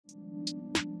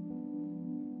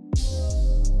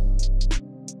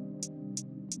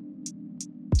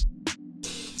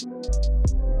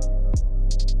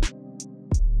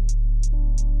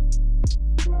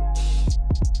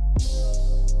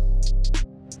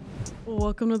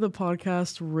Welcome to the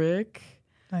podcast, Rick.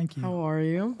 Thank you. How are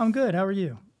you? I'm good. How are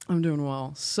you? I'm doing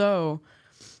well. So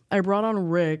I brought on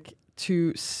Rick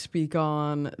to speak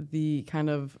on the kind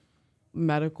of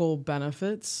medical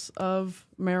benefits of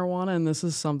marijuana, and this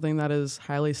is something that is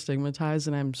highly stigmatized,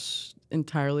 and I'm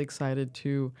entirely excited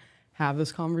to have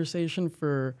this conversation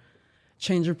for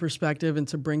change of perspective and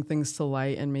to bring things to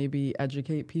light and maybe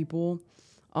educate people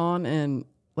on. And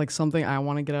like something I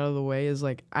want to get out of the way is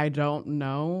like, I don't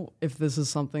know if this is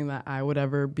something that I would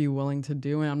ever be willing to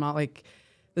do. And I'm not like,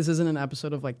 this isn't an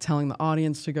episode of like telling the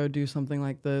audience to go do something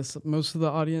like this. Most of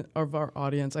our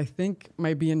audience, I think,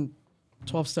 might be in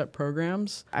 12-step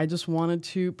programs. I just wanted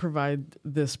to provide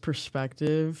this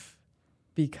perspective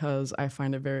because I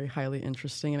find it very highly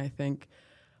interesting. And I think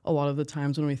a lot of the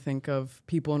times when we think of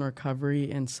people in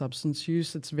recovery and substance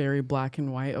use, it's very black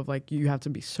and white of like, you have to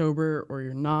be sober or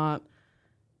you're not.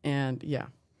 And yeah.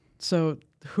 So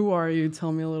who are you?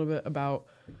 Tell me a little bit about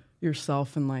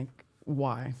yourself and like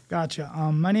why. Gotcha.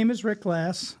 My name is Rick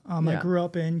Glass. I grew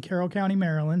up in Carroll County,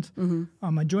 Maryland.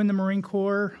 Mm-hmm. I joined the Marine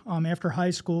Corps after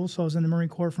high school. So I was in the Marine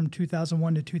Corps from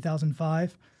 2001 to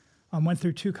 2005. Went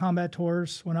through 2 combat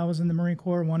tours when I was in the Marine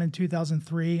Corps, one in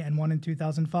 2003 and one in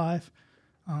 2005.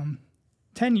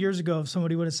 10 years ago, if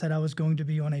somebody would have said I was going to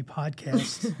be on a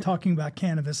podcast talking about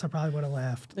cannabis, I probably would have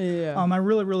laughed. Yeah. I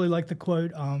really, really like the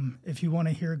quote, if you want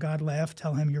to hear God laugh,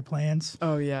 tell him your plans.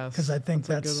 Oh, yes. Because I think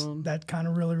that kind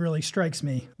of really, really strikes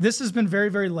me. This has been very,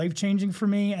 very life-changing for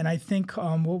me, and I think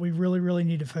what we really, really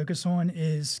need to focus on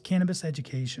is cannabis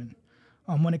education.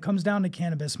 When it comes down to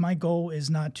cannabis, my goal is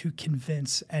not to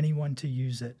convince anyone to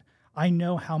use it. I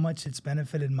know how much it's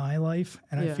benefited my life,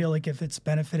 and I feel like if it's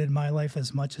benefited my life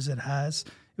as much as it has,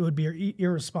 it would be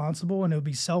irresponsible and it would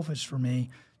be selfish for me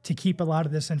to keep a lot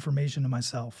of this information to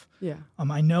myself. Yeah.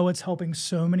 I know it's helping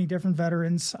so many different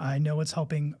veterans. I know it's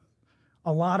helping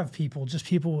a lot of people, just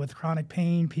people with chronic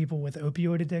pain, people with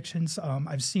opioid addictions.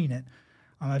 I've seen it.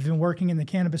 I've been working in the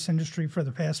cannabis industry for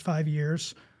the past 5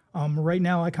 years. Right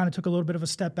now, I kind of took a little bit of a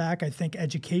step back. I think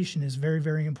education is very,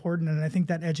 very important, and I think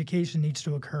that education needs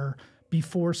to occur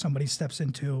before somebody steps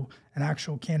into an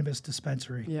actual cannabis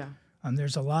dispensary. Yeah.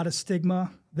 There's a lot of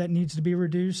stigma that needs to be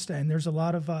reduced, and there's a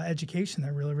lot of education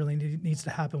that really, really needs to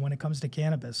happen when it comes to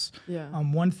cannabis. Yeah.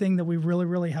 One thing that we really,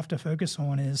 really have to focus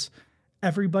on is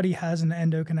everybody has an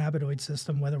endocannabinoid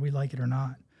system, whether we like it or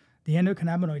not. The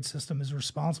endocannabinoid system is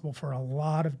responsible for a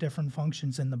lot of different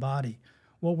functions in the body.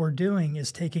 What we're doing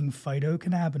is taking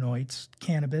phytocannabinoids,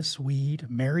 cannabis, weed,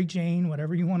 Mary Jane,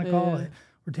 whatever you want to call it.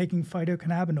 We're taking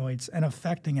phytocannabinoids and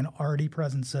affecting an already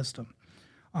present system.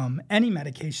 Any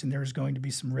medication, there's going to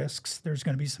be some risks. There's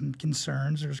going to be some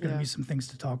concerns. There's going to be some things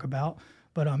to talk about.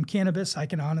 But cannabis, I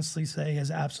can honestly say,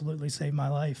 has absolutely saved my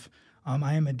life.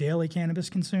 I am a daily cannabis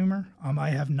consumer.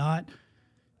 I have not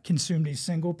consumed a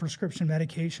single prescription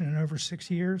medication in over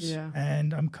 6 years. Yeah.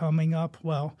 And I'm coming up,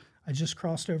 I just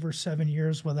crossed over 7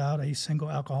 years without a single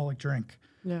alcoholic drink.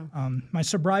 Yeah. My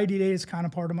sobriety day is kind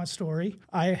of part of my story.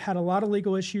 I had a lot of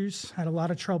legal issues, had a lot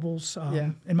of troubles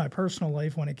in my personal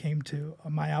life when it came to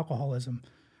my alcoholism.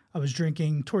 I was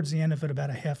drinking towards the end of it about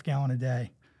a half gallon a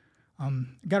day.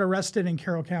 Got arrested in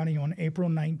Carroll County on April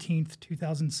 19th,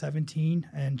 2017,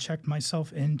 and checked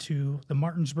myself into the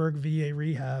Martinsburg VA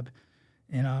rehab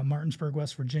in Martinsburg,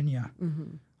 West Virginia.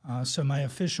 Mm-hmm. So my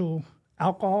official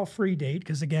alcohol-free date,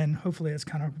 because again, hopefully it's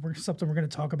kind of something we're going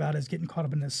to talk about, is getting caught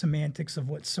up in the semantics of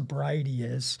what sobriety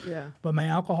is. Yeah. But my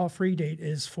alcohol-free date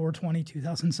is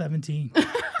 4/20/2017.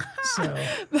 So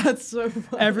that's so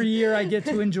funny. Every year I get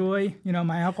to enjoy,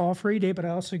 my alcohol-free date, but I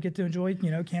also get to enjoy,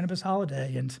 cannabis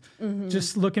holiday. And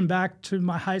just looking back to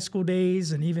my high school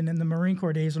days and even in the Marine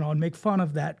Corps days, and I would make fun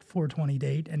of that 4/20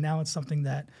 date, and now it's something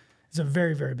that is a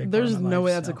very, very big part of my life. There's no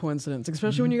way that's a coincidence,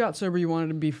 especially when you got sober. You wanted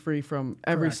to be free from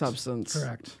every substance.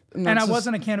 Correct. And I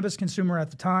wasn't a cannabis consumer at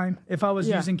the time. If I was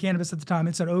using cannabis at the time,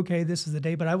 it said, okay, this is the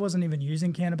day, but I wasn't even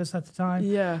using cannabis at the time.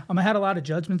 Yeah. I had a lot of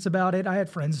judgments about it. I had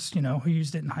friends, who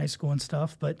used it in high school and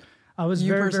stuff, but I was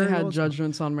You very, personally very had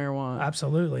judgments on marijuana.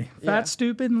 Absolutely. Fat,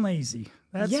 stupid, and lazy.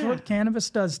 That's what cannabis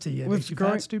does to you. It makes you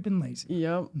fat, stupid, and lazy.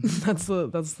 Yep. That's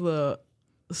the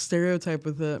stereotype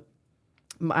with it.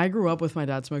 I grew up with my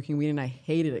dad smoking weed, and I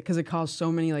hated it because it caused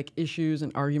so many like issues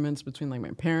and arguments between like my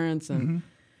parents and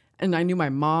I knew my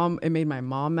mom. It made my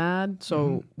mom mad.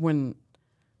 So when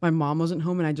my mom wasn't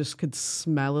home and I just could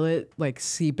smell it like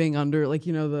seeping under like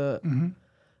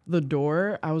the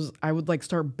door, I would like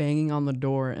start banging on the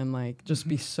door and like just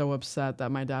be so upset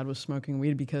that my dad was smoking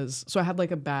weed so I had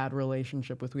like a bad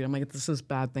relationship with weed. I'm like, this is a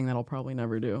bad thing that I'll probably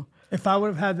never do. If I would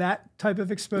have had that type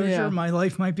of exposure, my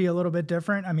life might be a little bit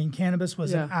different. I mean, cannabis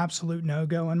was an absolute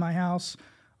no-go in my house.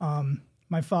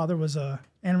 My father was a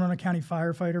Anne Arundel County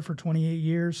firefighter for 28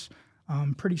 years,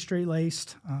 pretty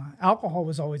straight-laced. Alcohol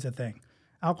was always a thing.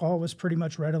 Alcohol was pretty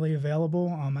much readily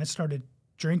available. I started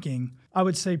drinking, I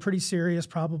would say pretty serious,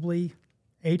 probably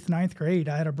 8th, 9th grade.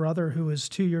 I had a brother who was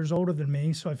 2 years older than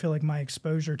me, so I feel like my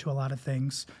exposure to a lot of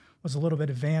things was a little bit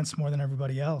advanced more than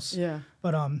everybody else. Yeah.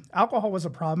 But alcohol was a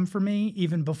problem for me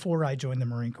even before I joined the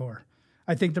Marine Corps.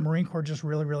 I think the Marine Corps just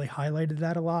really, really highlighted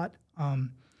that a lot.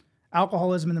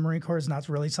 Alcoholism in the Marine Corps is not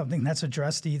really something that's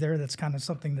addressed either. That's kind of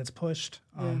something that's pushed.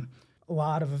 A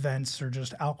lot of events are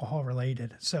just alcohol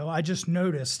related. So I just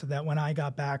noticed that when I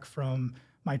got back from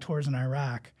my tours in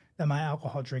Iraq, that my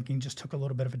alcohol drinking just took a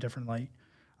little bit of a different light.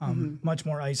 Much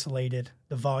more isolated.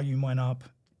 The volume went up,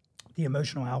 the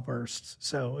emotional outbursts.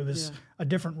 So it was a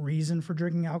different reason for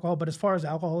drinking alcohol. But as far as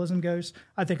alcoholism goes,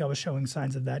 I think I was showing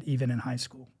signs of that even in high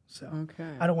school. So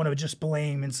I don't want to just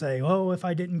blame and say, oh, if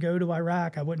I didn't go to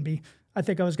Iraq, I wouldn't be. I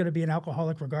think I was going to be an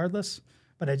alcoholic regardless.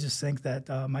 But I just think that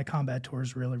my combat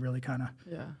tours really, really kind of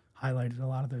highlighted a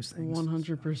lot of those things.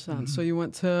 100%. So you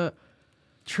went to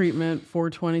treatment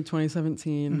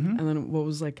 2017, and then what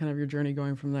was like kind of your journey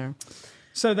going from there?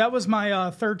 So that was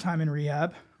my third time in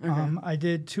rehab. I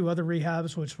did 2 other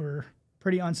rehabs, which were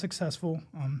pretty unsuccessful.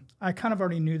 I kind of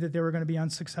already knew that they were going to be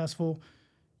unsuccessful.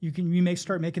 You may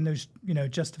start making those,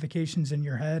 justifications in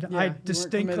your head. Yeah, I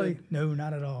distinctly, no,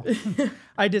 not at all.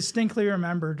 I distinctly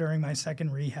remember during my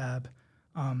second rehab,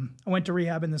 I went to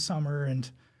rehab in the summer and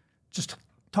just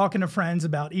talking to friends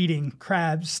about eating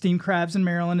crabs. Steamed crabs in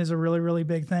Maryland is a really, really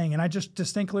big thing. And I just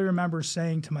distinctly remember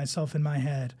saying to myself in my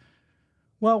head,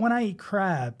 well, when I eat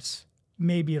crabs,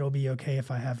 maybe it'll be okay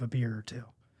if I have a beer or two.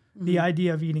 The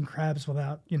idea of eating crabs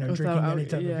without drinking any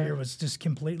type of beer was just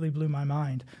completely blew my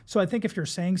mind. So I think if you're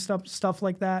saying stuff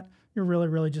like that, you're really,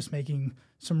 really just making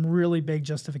some really big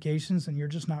justifications, and you're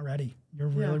just not ready. You're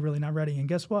really, really not ready. And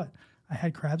guess what? I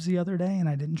had crabs the other day, and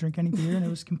I didn't drink any beer, and it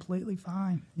was completely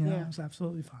fine. It was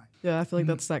absolutely fine. Yeah, I feel like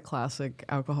that's that classic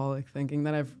alcoholic thinking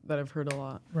that I've heard a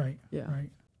lot. Right. Yeah. Right.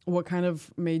 What kind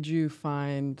of made you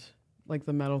find like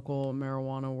the medical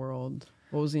marijuana world?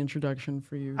 What was the introduction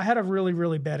for you? I had a really,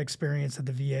 really bad experience at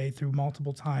the VA through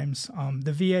multiple times.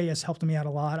 The VA has helped me out a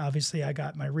lot. Obviously, I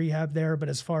got my rehab there, but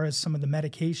as far as some of the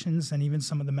medications and even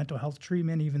some of the mental health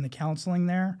treatment, even the counseling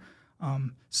there,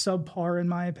 subpar in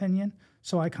my opinion.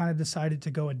 So I kind of decided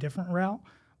to go a different route.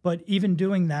 But even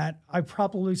doing that, I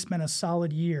probably spent a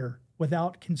solid year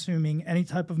without consuming any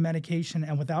type of medication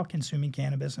and without consuming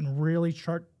cannabis, and really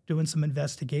start doing some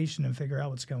investigation and figure out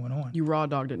what's going on. You raw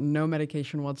dogged it, no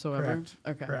medication whatsoever? Correct.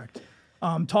 Okay. Correct.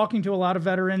 Talking to a lot of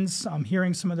veterans,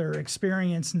 hearing some of their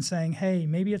experience and saying, hey,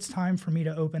 maybe it's time for me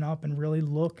to open up and really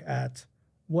look at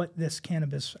what this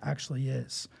cannabis actually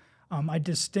is. I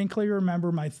distinctly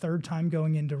remember my third time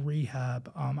going into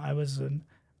rehab. I was an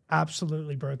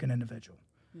absolutely broken individual.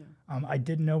 Yeah. I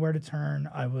didn't know where to turn.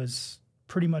 I was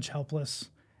pretty much helpless.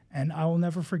 And I will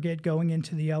never forget going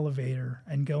into the elevator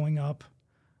and going up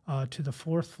to the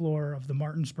 4th floor of the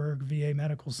Martinsburg VA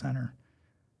Medical Center,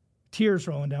 tears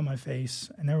rolling down my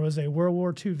face. And there was a World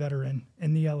War II veteran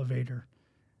in the elevator.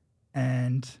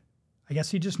 And I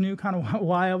guess he just knew kind of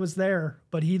why I was there.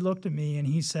 But he looked at me and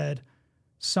he said,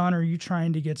 son, are you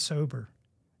trying to get sober?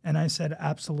 And I said,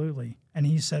 absolutely. And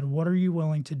he said, what are you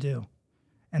willing to do?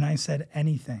 And I said,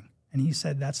 anything. And he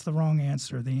said, that's the wrong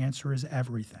answer. The answer is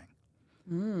everything.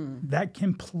 That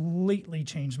completely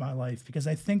changed my life, because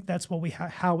I think that's what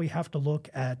how we have to look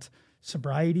at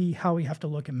sobriety, how we have to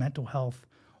look at mental health.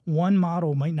 One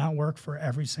model might not work for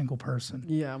every single person.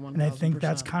 Yeah, 100%. And I think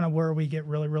that's kind of where we get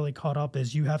really, really caught up,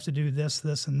 is you have to do this,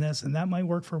 this, and this. And that might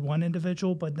work for one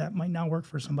individual, but that might not work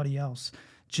for somebody else.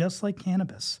 Just like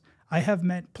cannabis. I have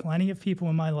met plenty of people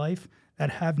in my life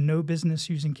that have no business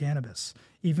using cannabis.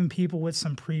 Even people with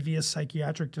some previous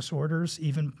psychiatric disorders,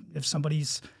 even if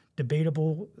somebody's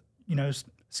debatable,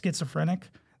 schizophrenic,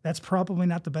 that's probably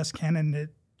not the best candidate,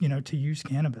 to use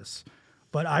cannabis.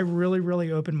 But I really,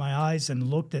 really opened my eyes and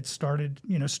started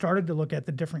to look at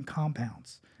the different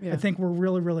compounds. Yeah. I think we're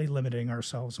really, really limiting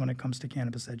ourselves when it comes to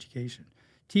cannabis education.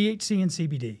 THC and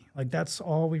CBD, that's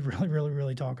all we really, really,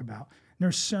 really talk about. And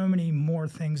there's so many more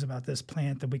things about this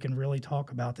plant that we can really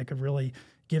talk about that could really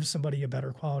give somebody a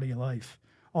better quality of life.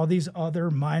 All these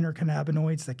other minor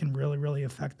cannabinoids that can really, really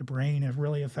affect the brain and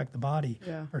really affect the body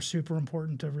are super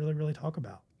important to really, really talk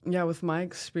about. Yeah, with my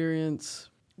experience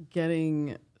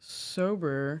getting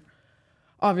sober,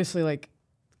 obviously,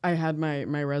 I had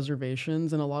my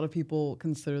reservations, and a lot of people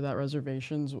consider that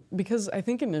reservations, because I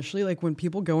think initially, when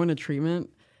people go into treatment,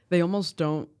 they almost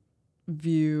don't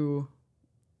view,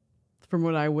 from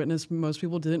what I witnessed, most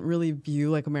people didn't really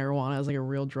view marijuana as a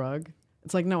real drug.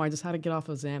 It's like, no, I just had to get off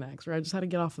of Xanax, or I just had to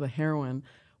get off of the heroin.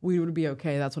 Weed would be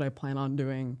okay. That's what I plan on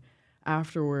doing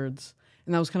afterwards.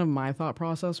 And that was kind of my thought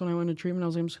process when I went to treatment. I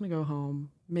was like, I'm just going to go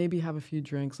home, maybe have a few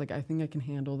drinks. Like, I think I can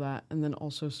handle that. And then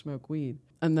also smoke weed.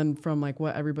 And then from like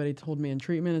what everybody told me in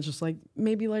treatment, it's just like,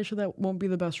 maybe Laisha, that won't be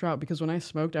the best route, because when I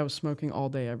smoked, I was smoking all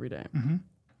day, every day. Mm-hmm.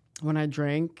 When I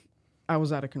drank, I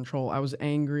was out of control. I was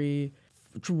angry,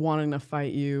 wanting to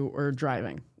fight you, or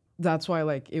driving. That's why,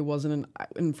 like, it wasn't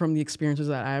and from the experiences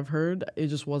that I've heard, it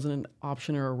just wasn't an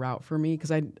option or a route for me,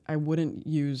 because I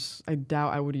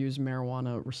doubt I would use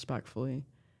marijuana respectfully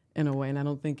in a way. And I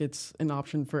don't think it's an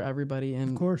option for everybody.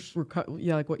 And of course.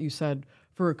 Like what you said,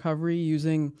 for recovery,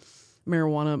 using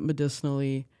marijuana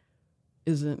medicinally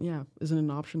isn't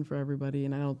an option for everybody.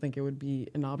 And I don't think it would be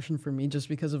an option for me, just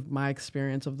because of my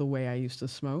experience of the way I used to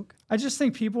smoke. I just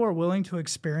think people are willing to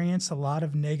experience a lot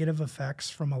of negative effects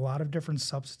from a lot of different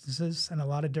substances and a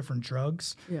lot of different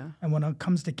drugs. Yeah. And when it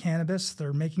comes to cannabis,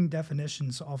 they're making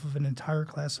definitions off of an entire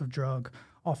class of drug,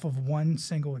 off of one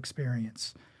single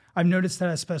experience. I've noticed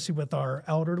that especially with our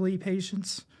elderly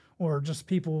patients, or just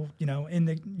people,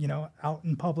 out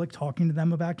in public talking to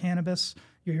them about cannabis.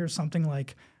 You hear something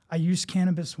like, I used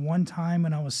cannabis one time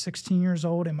when I was 16 years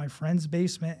old in my friend's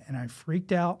basement, and I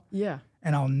freaked out. Yeah.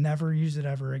 And I'll never use it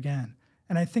ever again.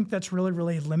 And I think that's really,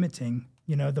 really limiting,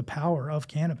 the power of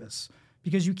cannabis,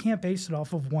 because you can't base it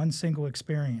off of one single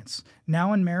experience.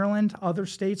 Now in Maryland, other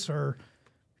states are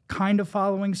kind of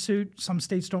following suit. Some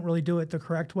states don't really do it the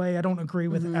correct way. I don't agree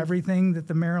with everything that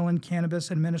the Maryland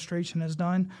Cannabis Administration has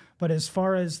done, but as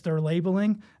far as their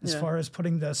labeling, as far as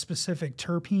putting the specific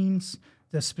terpenes,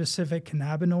 the specific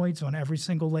cannabinoids on every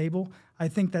single label, I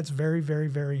think that's very, very,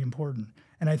 very important.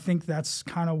 And I think that's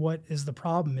kind of what is the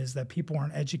problem, is that people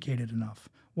aren't educated enough.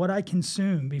 What I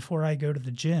consume before I go to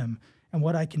the gym and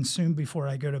what I consume before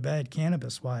I go to bed,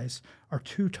 cannabis-wise, are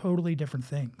two totally different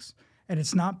things. And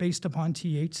it's not based upon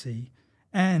THC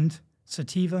and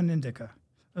sativa and indica.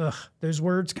 Ugh, those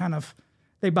words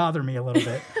they bother me a little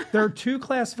bit. There are two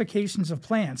classifications of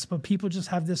plants, but people just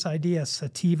have this idea: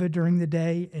 sativa during the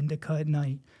day, indica at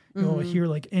night. You'll hear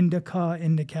like indica,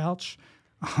 couch.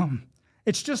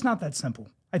 It's just not that simple.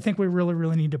 I think we really,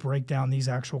 really need to break down these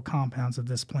actual compounds of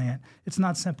this plant. It's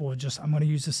not simple. It's just, I'm going to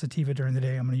use the sativa during the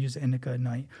day, I'm going to use the indica at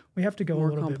night. We have to go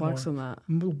more a little complex bit more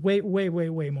than that. Way, way, way,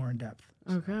 way more in depth.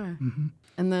 Okay. Mm-hmm.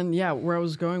 And then, where I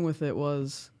was going with it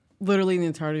was, literally in the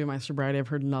entirety of my sobriety, I've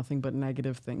heard nothing but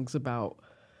negative things about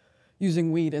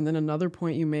using weed. And then another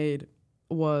point you made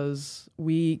was,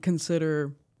 we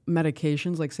consider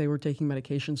medications, like say we're taking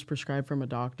medications prescribed from a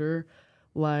doctor,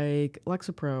 like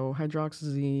Lexapro,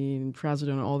 hydroxyzine,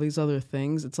 trazodone, all these other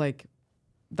things. It's like,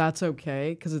 that's okay,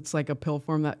 because it's like a pill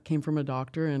form that came from a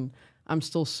doctor, and I'm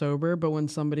still sober. But when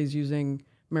somebody's using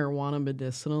marijuana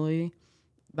medicinally,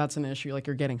 that's an issue. Like,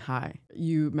 you're getting high.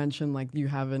 You mentioned like you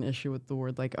have an issue with the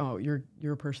word, like, oh, you're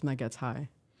a person that gets high.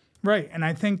 Right. And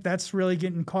I think that's really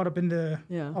getting caught up into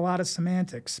a lot of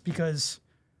semantics, because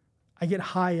I get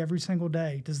high every single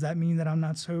day. Does that mean that I'm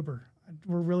not sober?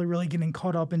 We're really, really getting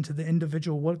caught up into the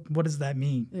individual. What does that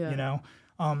mean? Yeah.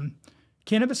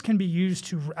 Cannabis can be used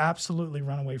to absolutely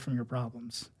run away from your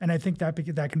problems. And I think that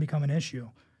can become an issue.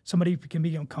 Somebody can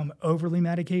become overly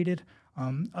medicated.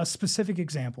 A specific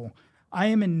example: I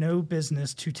am in no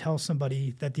business to tell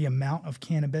somebody that the amount of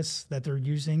cannabis that they're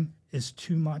using is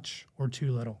too much or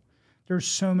too little. There's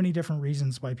so many different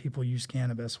reasons why people use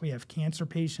cannabis. We have cancer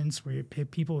patients, we have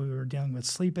people who are dealing with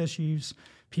sleep issues,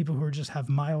 people who just have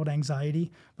mild anxiety.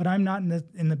 But I'm not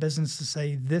in the business to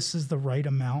say this is the right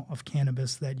amount of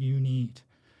cannabis that you need.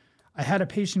 I had a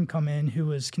patient come in who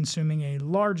was consuming a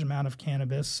large amount of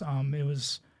cannabis. It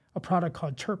was a product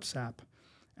called Terpsap,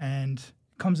 and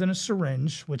comes in a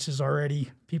syringe, which is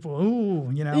already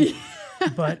people,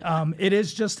 but it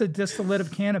is just a distillate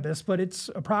of cannabis, but it's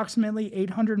approximately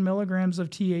 800 milligrams of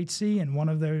THC in one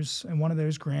of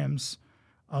those grams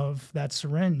of that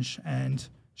syringe. And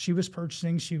she was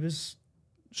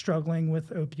struggling with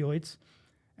opioids,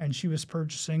 and she was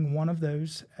purchasing one of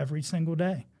those every single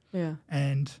day. Yeah.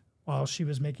 And while she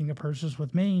was making a purchase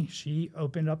with me, she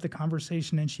opened up the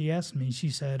conversation and she asked me, she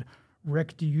said,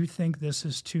 "Rick, do you think this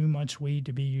is too much weed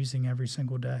to be using every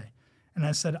single day?" And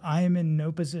I said, I am in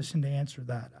no position to answer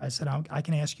that. I said, I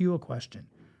can ask you a question.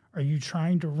 Are you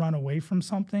trying to run away from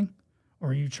something, or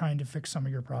are you trying to fix some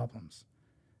of your problems?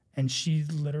 And she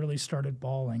literally started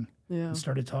bawling and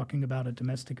started talking about a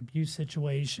domestic abuse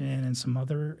situation and some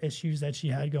other issues that she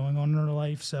had going on in her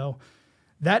life. So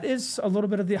that is a little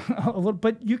bit of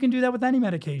but you can do that with any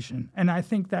medication. And I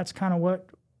think that's kind of what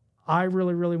I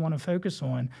really, really want to focus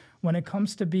on when it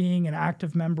comes to being an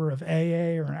active member of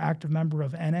AA or an active member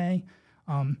of NA.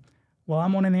 well,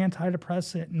 I'm on an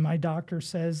antidepressant and my doctor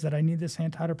says that I need this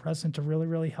antidepressant to really,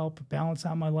 really help balance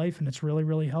out my life and it's really,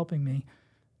 really helping me.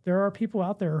 There are people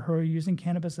out there who are using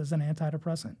cannabis as an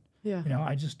antidepressant. Yeah. You know,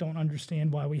 I just don't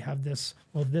understand why we have this,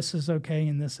 well, this is okay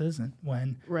and this isn't.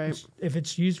 When if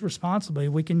it's used responsibly,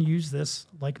 we can use this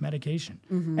like medication.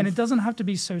 And it doesn't have to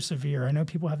be so severe. I know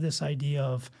people have this idea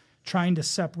of trying to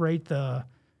separate the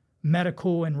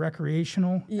medical and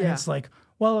recreational. Yeah. And it's like,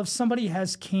 well, if somebody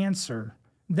has cancer,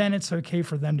 then it's okay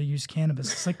for them to use cannabis.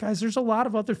 It's like, guys, there's a lot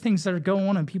of other things that are going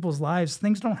on in people's lives.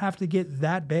 Things don't have to get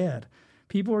that bad.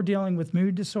 People are dealing with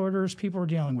mood disorders. People are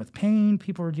dealing with pain.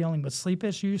 People are dealing with sleep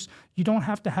issues. You don't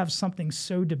have to have something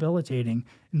so debilitating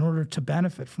in order to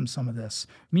benefit from some of this.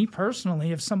 Me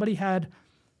personally, if somebody had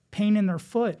pain in their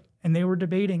foot and they were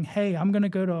debating, hey, I'm going to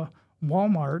go to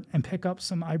Walmart and pick up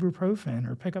some ibuprofen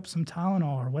or pick up some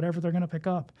Tylenol or whatever they're going to pick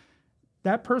up,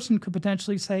 that person could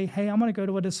potentially say, hey, I'm going to go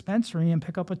to a dispensary and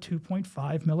pick up a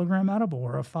 2.5 milligram edible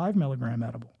or a 5 milligram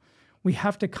edible. We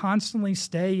have to constantly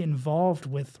stay involved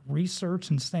with research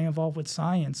and stay involved with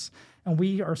science. And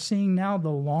we are seeing now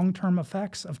the long-term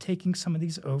effects of taking some of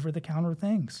these over-the-counter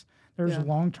things. There's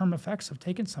long-term effects of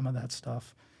taking some of that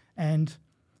stuff. And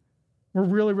we're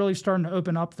really, really starting to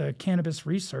open up the cannabis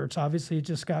research. Obviously, it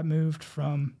just got moved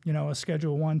from, you know, a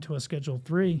Schedule 1 to a Schedule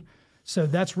 3. So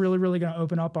that's really, really going to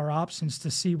open up our options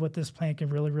to see what this plant can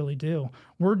really, really do.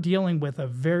 We're dealing with a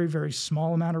very, very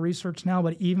small amount of research now,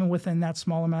 but even within that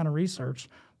small amount of research,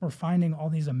 we're finding all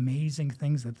these amazing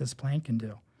things that this plant can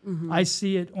do. I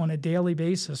see it on a daily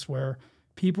basis where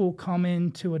people come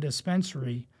into a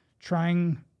dispensary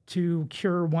trying to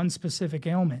cure one specific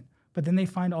ailment, but then they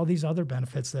find all these other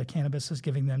benefits that cannabis is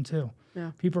giving them too.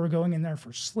 Yeah. People are going in there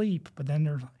for sleep, but then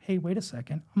they're, hey, wait a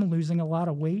second, I'm losing a lot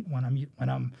of weight when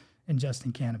I'm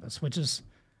ingesting cannabis, which is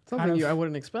something I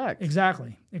wouldn't expect.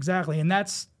 Exactly. And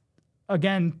that's,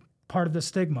 again, part of the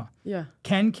stigma. Yeah.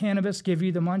 Can cannabis give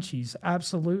you the munchies?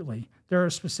 Absolutely. There are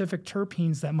specific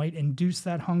terpenes that might induce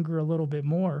that hunger a little bit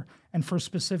more. And for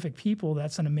specific people,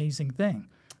 that's an amazing thing.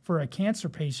 For a cancer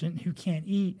patient who can't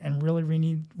eat and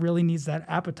really needs that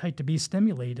appetite to be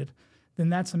stimulated, then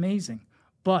that's amazing.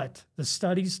 But the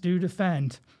studies do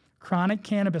defend chronic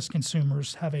cannabis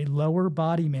consumers have a lower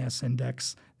body mass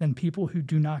index than people who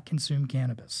do not consume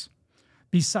cannabis.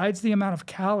 Besides the amount of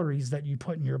calories that you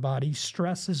put in your body,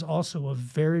 stress is also a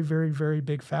very, very, very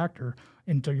big factor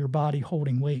into your body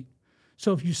holding weight.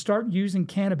 So if you start using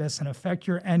cannabis and affect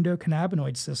your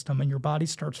endocannabinoid system and your body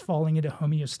starts falling into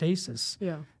homeostasis,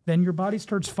 then your body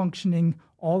starts functioning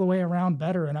all the way around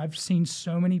better. And I've seen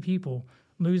so many people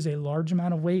lose a large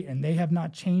amount of weight and they have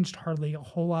not changed hardly a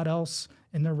whole lot else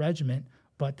in their regimen,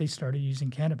 but they started using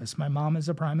cannabis. My mom is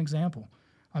a prime example.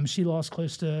 She lost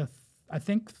close to, I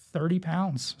think, 30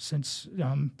 pounds since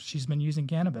she's been using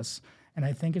cannabis. And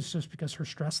I think it's just because her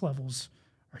stress levels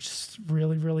are just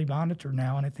really, really monitored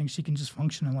now. And I think she can just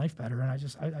function in life better. And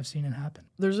I've seen it happen.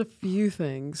 There's a few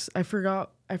things. I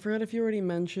forgot if you already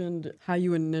mentioned how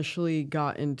you initially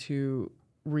got into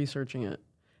researching it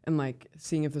and like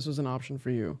seeing if this was an option for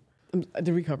you.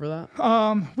 Did we cover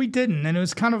that? We didn't. And it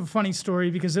was kind of a funny story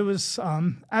because it was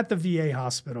at the VA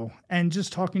hospital and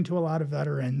just talking to a lot of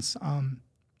veterans.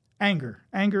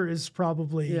 Anger is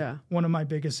probably one of my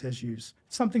biggest issues.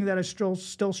 Something that I still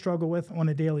struggle with on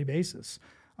a daily basis.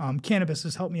 Cannabis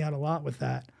has helped me out a lot with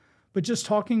that. But just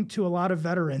talking to a lot of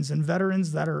veterans and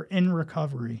veterans that are in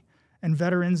recovery and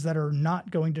veterans that are not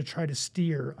going to try to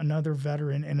steer another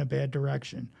veteran in a bad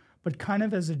direction, but kind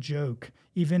of as a joke,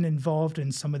 even involved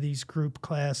in some of these group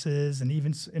classes and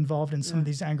even involved in some of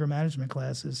these anger management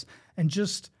classes. And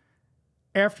just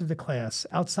after the class,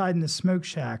 outside in the smoke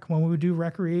shack, when we would do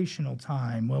recreational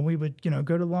time, when we would,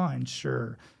 go to lunch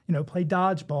or, play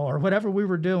dodgeball or whatever we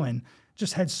were doing,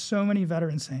 just had so many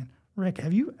veterans saying, Rick,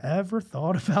 have you ever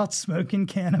thought about smoking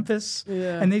cannabis?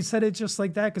 Yeah. And they said it just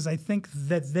like that because I think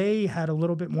that they had a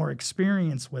little bit more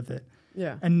experience with it.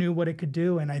 And knew what it could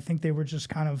do. And I think they were just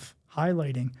kind of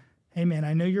highlighting, hey, man,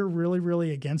 I know you're really,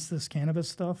 really against this cannabis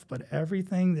stuff, but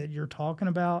everything that you're talking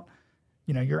about,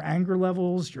 your anger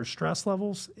levels, your stress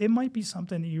levels, it might be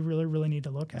something that you really, really need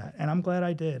to look at. And I'm glad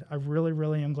I did. I really,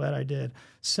 really am glad I did.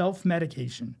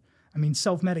 Self-medicating,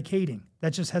 that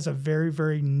just has a very,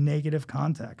 very negative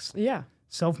context. Yeah.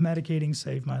 Self-medicating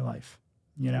saved my life.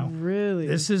 Really?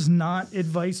 This is not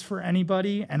advice for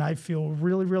anybody, and I feel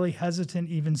really, really hesitant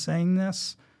even saying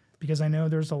this because I know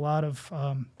there's a lot of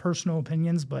personal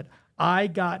opinions, but I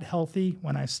got healthy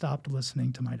when I stopped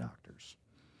listening to my doctors.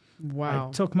 Wow.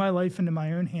 I took my life into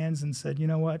my own hands and said, you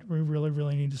know what, we really,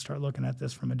 really need to start looking at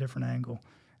this from a different angle.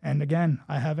 And again,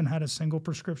 I haven't had a single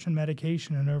prescription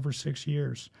medication in over 6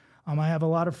 years. I have a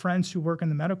lot of friends who work in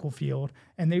the medical field,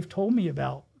 and they've told me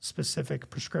about specific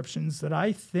prescriptions that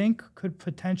I think could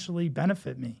potentially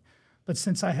benefit me. But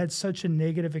since I had such a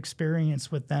negative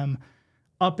experience with them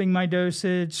upping my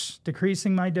dosage,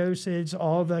 decreasing my dosage,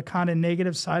 all the kind of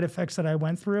negative side effects that I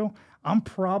went through, I'm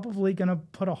probably going to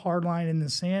put a hard line in the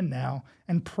sand now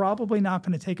and probably not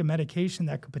going to take a medication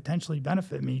that could potentially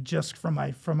benefit me just from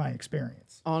my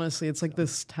experience. Honestly, it's like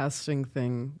this testing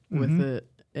thing with it.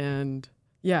 And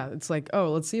yeah, it's like, oh,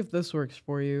 let's see if this works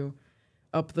for you.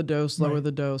 Up the dose, lower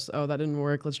the dose. Oh, that didn't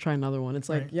work. Let's try another one. It's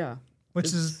like, yeah.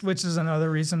 Which is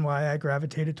another reason why I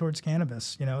gravitated towards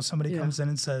cannabis. You know, somebody comes in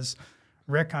and says,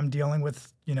 Rick, I'm dealing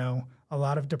with, you know, a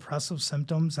lot of depressive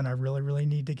symptoms and I really, really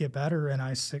need to get better. And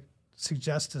I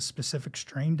suggest a specific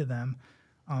strain to them.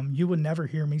 You would never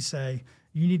hear me say,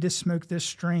 you need to smoke this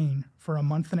strain for a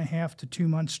month and a half to 2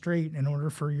 months straight in order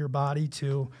for your body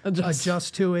to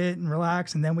adjust to it and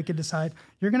relax. And then we could decide.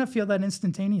 You're going to feel that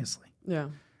instantaneously. Yeah.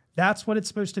 That's what it's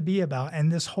supposed to be about.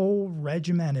 And this whole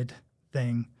regimented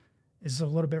thing is a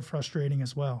little bit frustrating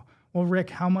as well. Well, Rick,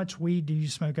 how much weed do you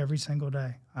smoke every single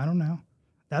day? I don't know.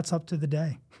 That's up to the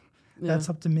day. Yeah. That's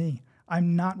up to me.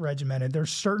 I'm not regimented.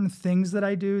 There's certain things that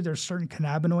I do. There's certain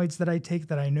cannabinoids that I take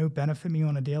that I know benefit me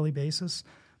on a daily basis.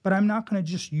 But I'm not going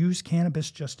to just use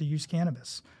cannabis just to use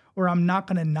cannabis. Or I'm not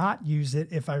going to not use it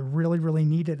if I really, really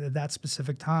need it at that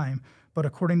specific time. But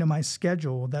according to my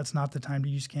schedule, that's not the time to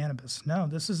use cannabis. No,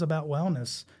 this is about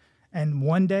wellness. And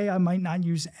one day I might not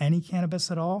use any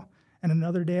cannabis at all. And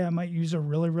another day I might use a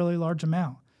really, really large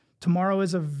amount. Tomorrow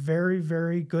is a very,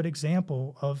 very good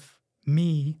example of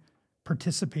me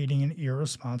participating in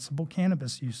irresponsible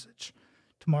cannabis usage.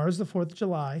 Tomorrow's the 4th of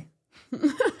July.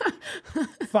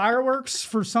 Fireworks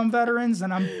for some veterans,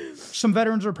 and some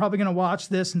veterans are probably going to watch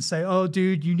this and say, oh,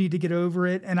 dude, you need to get over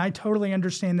it. And I totally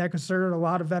understand that because there are a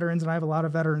lot of veterans, and I have a lot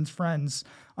of veterans friends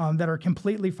that are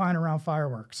completely fine around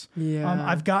fireworks. Yeah.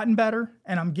 I've gotten better,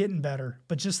 and I'm getting better,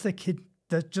 but just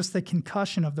the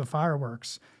concussion of the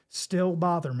fireworks still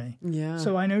bother me. Yeah.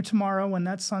 So I know tomorrow when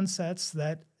that sun sets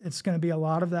that it's going to be a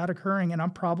lot of that occurring, and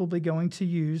I'm probably going to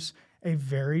use a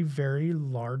very, very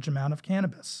large amount of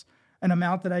cannabis, an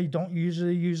amount that I don't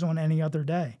usually use on any other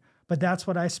day. But that's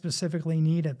what I specifically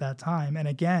need at that time. And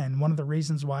again, one of the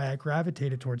reasons why I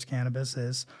gravitated towards cannabis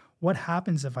is what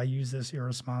happens if I use this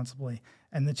irresponsibly?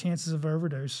 And the chances of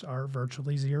overdose are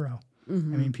virtually zero.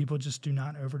 Mm-hmm. I mean, people just do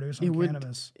not overdose on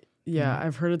cannabis. Yeah,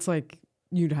 I've heard it's like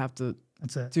you'd have to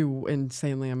do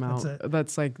insanely amount.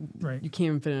 That's like you can't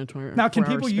even fit in a 24 Now, can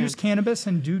people use cannabis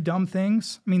and do dumb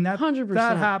things? I mean, that 100%.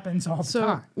 That happens all the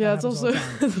time. Yeah, it's also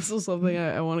this is something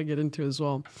I want to get into as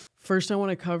well. First, I want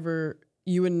to cover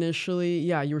you initially.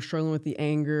 Yeah, you were struggling with the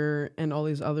anger and all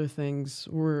these other things.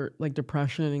 Were like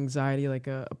depression and anxiety like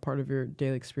a part of your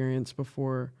daily experience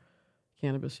before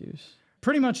cannabis use?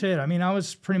 Pretty much it. I mean,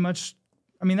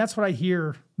 that's what I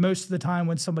hear most of the time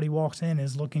when somebody walks in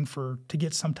is looking to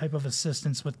get some type of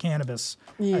assistance with cannabis.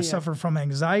 Yeah. I suffer from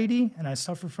anxiety and I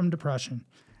suffer from depression.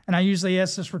 And I usually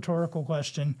ask this rhetorical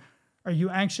question, are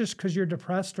you anxious because you're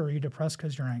depressed or are you depressed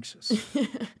because you're anxious?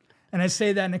 And I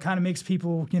say that and it kind of makes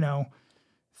people,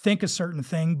 think a certain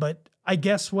thing. But I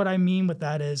guess what I mean with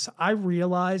that is I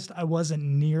realized I wasn't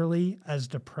nearly as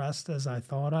depressed as I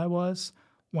thought I was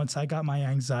once I got my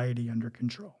anxiety under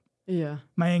control. Yeah.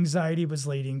 My anxiety was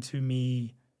leading to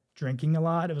me drinking a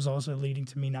lot. It was also leading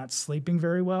to me not sleeping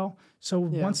very well. So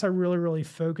once I really, really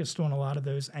focused on a lot of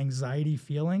those anxiety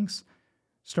feelings,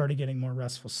 started getting more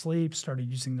restful sleep, started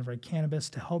using the right cannabis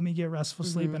to help me get restful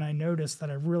sleep. And I noticed that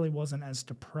I really wasn't as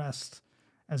depressed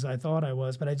as I thought I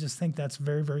was. But I just think that's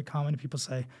very, very common. People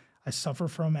say, I suffer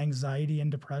from anxiety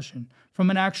and depression. From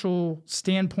an actual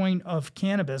standpoint of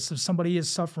cannabis, if somebody is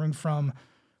suffering from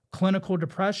clinical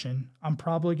depression, I'm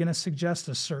probably going to suggest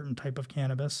a certain type of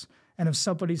cannabis. And if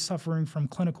somebody's suffering from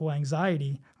clinical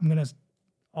anxiety, I'm going to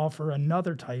offer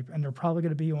another type, and they're probably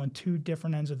going to be on two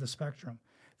different ends of the spectrum.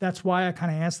 That's why I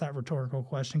kind of asked that rhetorical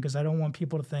question, because I don't want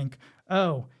people to think,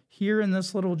 oh, here in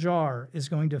this little jar is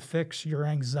going to fix your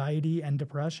anxiety and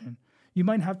depression. You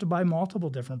might have to buy multiple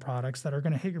different products that are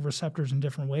going to hit your receptors in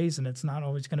different ways, and it's not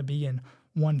always going to be in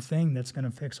one thing that's going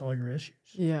to fix all your issues.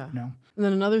 Yeah. And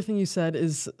then another thing you said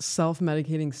is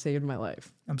self-medicating saved my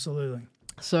life. Absolutely.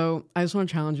 So I just want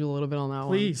to challenge you a little bit on that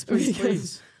one.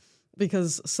 Please.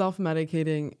 Because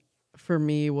self-medicating for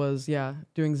me was,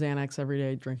 doing Xanax every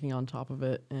day, drinking on top of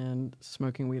it, and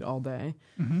smoking weed all day.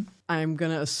 Mm-hmm. I'm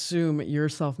going to assume you're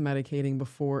self-medicating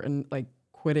before, and like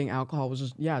quitting alcohol was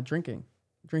just,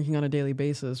 drinking on a daily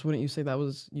basis. Wouldn't you say that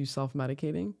was you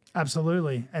self-medicating?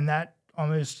 Absolutely. And that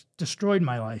almost destroyed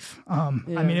my life. I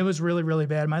mean, it was really, really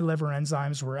bad. My liver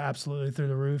enzymes were absolutely through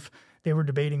the roof. they were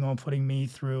debating on putting me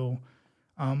through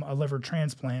a liver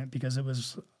transplant because it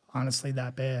was honestly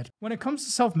that bad. When it comes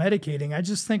to self-medicating, I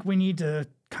just think we need to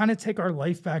kind of take our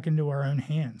life back into our own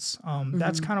hands.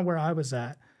 That's kind of where I was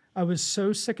at. I was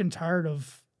so sick and tired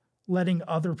of letting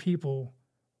other people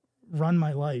run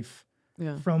my life.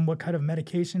 Yeah. From what kind of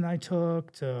medication I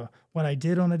took to what I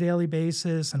did on a daily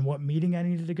basis and what meeting I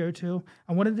needed to go to.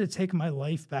 I wanted to take my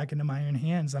life back into my own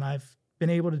hands, and I've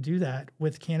been able to do that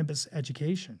with cannabis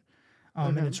education.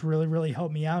 And it's really, really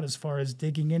helped me out as far as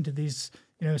digging into these,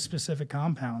 specific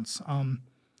compounds.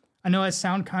 I know I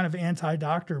sound kind of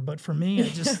anti-doctor, but for me,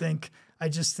 I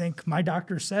just think my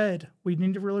doctor said we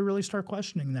need to really, really start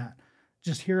questioning that.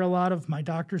 Just hear a lot of my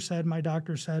doctor said, my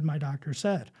doctor said, my doctor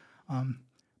said.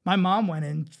 My mom went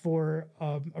in for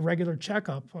a regular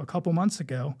checkup a couple months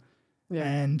ago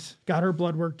and got her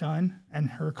blood work done, and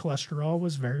her cholesterol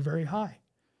was very, very high.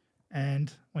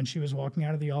 And when she was walking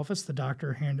out of the office, the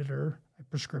doctor handed her a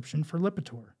prescription for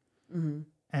Lipitor.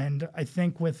 And I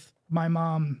think with my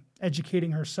mom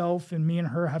educating herself and me and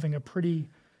her having a pretty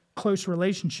close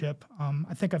relationship,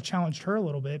 I think I've challenged her a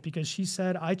little bit because she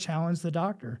said, I challenged the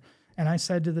doctor. And I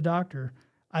said to the doctor,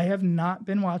 I have not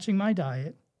been watching my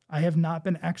diet. I have not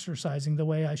been exercising the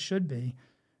way I should be.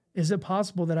 Is it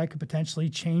possible that I could potentially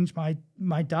change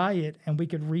my diet and we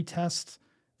could retest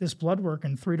this blood work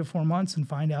in 3 to 4 months and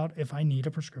find out if I need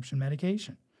a prescription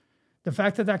medication? The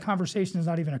fact that that conversation is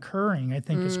not even occurring, I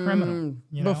think, is criminal.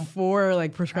 Before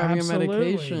prescribing a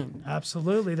medication.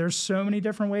 Absolutely. There's so many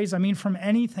different ways. I mean, from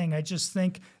anything, I just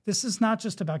think this is not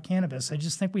just about cannabis. I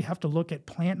just think we have to look at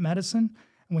plant medicine,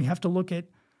 and we have to look at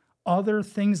other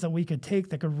things that we could take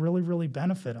that could really, really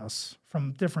benefit us,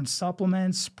 from different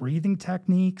supplements, breathing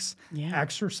techniques,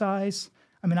 exercise.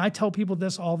 I mean, I tell people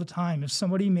this all the time. If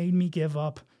somebody made me give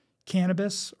up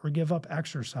cannabis or give up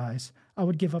exercise, I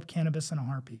would give up cannabis in a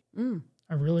heartbeat.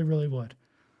 I really, really would.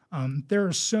 There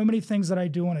are so many things that I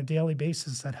do on a daily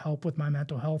basis that help with my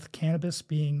mental health, cannabis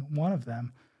being one of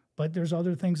them. But there's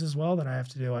other things as well that I have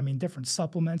to do. I mean, different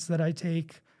supplements that I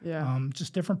take,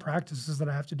 just different practices that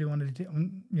I have to do on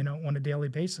a daily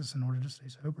basis in order to stay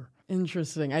sober.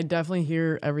 Interesting. I definitely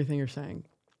hear everything you're saying.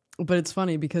 But it's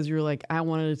funny because you're like, I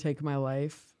wanted to take my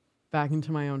life back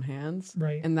into my own hands.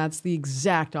 Right. And that's the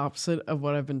exact opposite of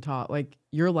what I've been taught. Like,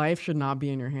 your life should not be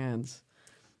in your hands.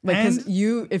 Like, because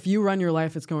if you run your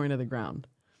life, it's going to the ground.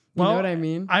 You know what I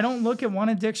mean? I don't look at one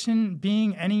addiction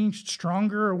being any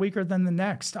stronger or weaker than the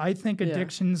next. I think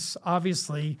addictions,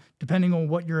 obviously, depending on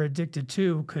what you're addicted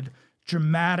to, could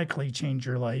dramatically change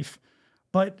your life.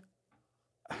 But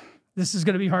this is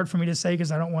going to be hard for me to say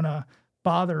because I don't want to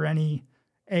bother any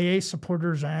AA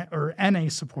supporters or NA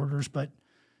supporters, but,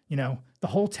 the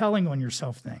whole telling on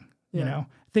yourself thing, I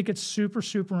think it's super,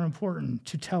 super important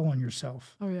to tell on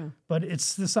yourself. Oh, yeah. But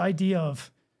it's this idea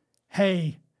of,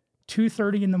 hey,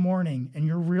 2:30 in the morning and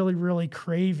you're really, really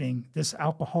craving this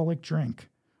alcoholic drink.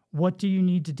 What do you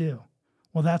need to do?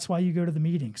 Well, that's why you go to the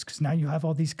meetings, because now you have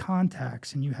all these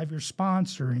contacts and you have your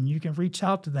sponsor and you can reach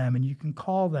out to them and you can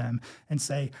call them and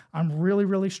say, I'm really,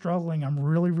 really struggling. I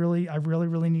really,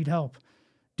 really need help.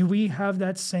 Do we have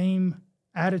that same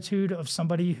attitude of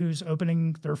somebody who's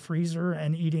opening their freezer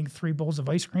and eating 3 bowls of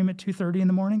ice cream at 2:30 in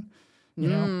the morning?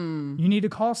 You need to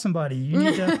call somebody. You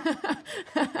need to.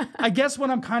 I guess what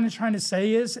I'm kind of trying to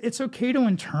say is it's okay to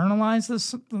internalize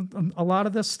a lot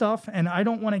of this stuff. And I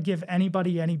don't want to give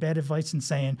anybody any bad advice in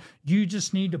saying you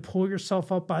just need to pull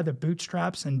yourself up by the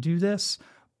bootstraps and do this.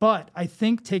 But I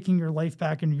think taking your life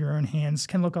back into your own hands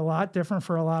can look a lot different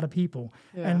for a lot of people.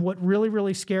 Yeah. And what really,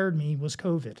 really scared me was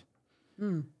COVID.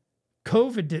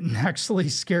 COVID didn't actually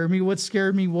scare me. What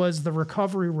scared me was the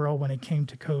recovery role when it came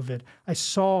to COVID. I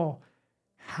saw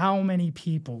how many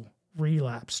people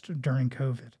relapsed during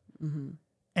COVID.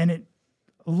 And it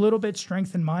a little bit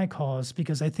strengthened my cause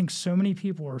because I think so many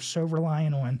people are so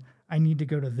reliant on, I need to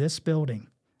go to this building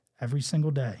every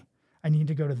single day. I need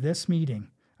to go to this meeting.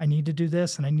 I need to do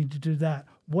this and I need to do that.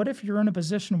 What if you're in a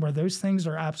position where those things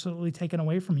are absolutely taken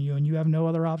away from you and you have no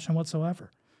other option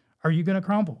whatsoever? Are you going to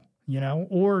crumble?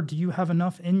 Or do you have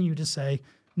enough in you to say,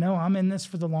 no, I'm in this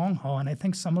for the long haul? And I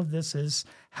think some of this is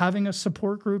having a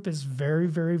support group is very,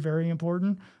 very, very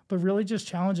important, but really just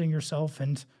challenging yourself.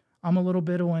 And I'm a little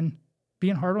bit on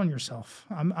being hard on yourself.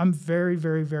 I'm very,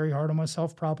 very, very hard on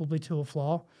myself, probably to a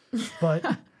flaw, but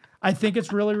I think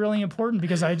it's really, really important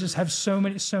because I just have so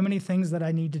many things that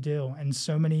I need to do and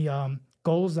so many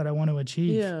goals that I want to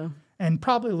achieve. Yeah. And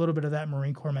probably a little bit of that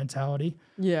Marine Corps mentality.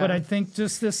 Yeah. But I think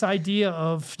just this idea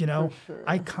of, sure.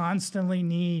 I constantly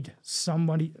need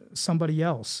somebody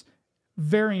else.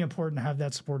 Very important to have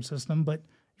that support system, but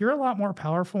you're a lot more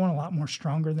powerful and a lot more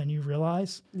stronger than you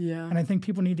realize. Yeah. And I think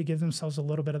people need to give themselves a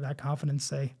little bit of that confidence,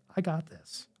 say, I got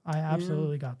this. I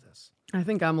absolutely got this. I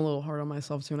think I'm a little hard on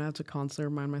myself too, and I have to constantly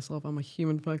remind myself I'm a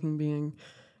human fucking being,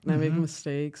 and I make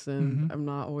mistakes, and I'm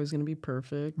not always going to be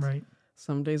perfect. Right.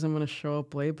 Some days I'm going to show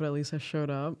up late, but at least I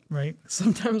showed up. Right.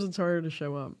 Sometimes it's harder to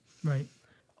show up. Right.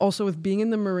 Also, with being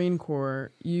in the Marine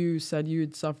Corps, you said you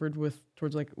had suffered with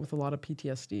a lot of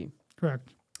PTSD.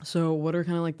 Correct. So what are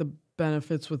kind of like the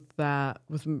benefits with that,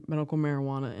 with medical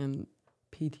marijuana and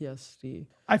PTSD?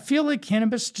 I feel like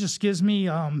cannabis just gives me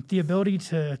the ability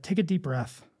to take a deep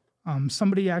breath.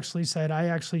 Somebody actually said,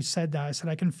 I said,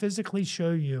 I can physically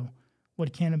show you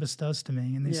what cannabis does to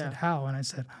me. And they said, how? And I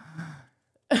said,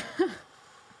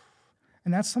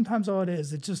 and that's sometimes all it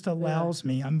is. It just allows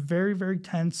me. I'm very, very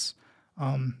tense,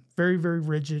 very, very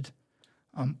rigid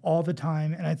all the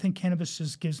time. And I think cannabis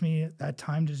just gives me that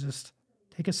time to just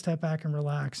take a step back and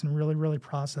relax and really, really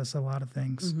process a lot of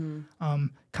things.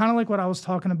 Kind of like what I was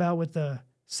talking about with the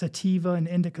sativa and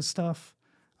indica stuff.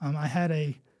 I had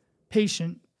a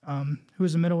patient who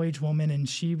was a middle-aged woman,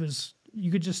 and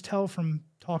you could just tell from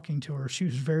talking to her, she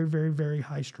was very, very, very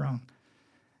high strung.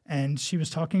 And she was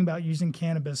talking about using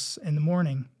cannabis in the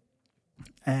morning.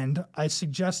 And I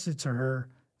suggested to her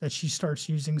that she starts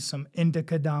using some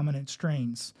indica dominant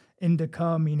strains.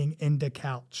 Indica meaning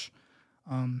indicouch.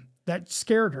 That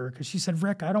scared her because she said,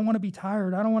 Rick, I don't want to be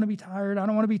tired. I don't want to be tired. I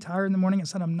don't want to be tired in the morning. I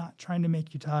said, I'm not trying to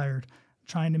make you tired. I'm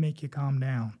trying to make you calm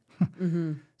down.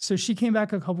 So she came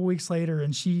back a couple weeks later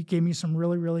and she gave me some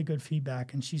really, really good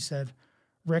feedback. And she said,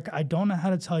 Rick, I don't know how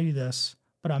to tell you this,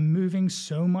 but I'm moving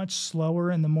so much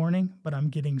slower in the morning, but I'm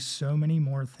getting so many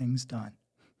more things done.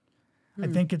 I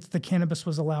think it's the cannabis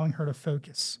was allowing her to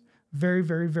focus. Very,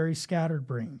 very, very scattered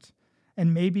brains.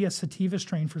 And maybe a sativa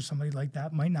strain for somebody like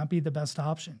that might not be the best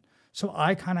option. So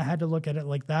I kind of had to look at it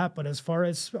like that. But as far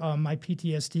as my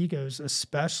PTSD goes,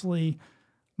 especially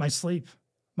my sleep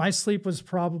was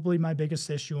probably my biggest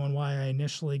issue and why I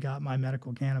initially got my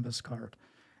medical cannabis card.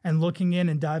 And looking in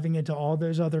and diving into all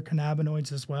those other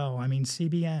cannabinoids as well. I mean,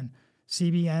 CBN.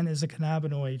 CBN is a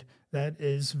cannabinoid that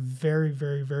is very,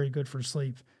 very, very good for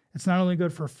sleep. It's not only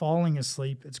good for falling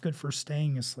asleep, it's good for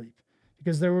staying asleep.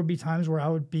 Because there would be times where I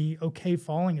would be okay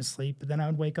falling asleep, but then I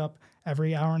would wake up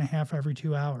every hour and a half, every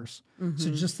 2 hours.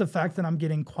 So just the fact that I'm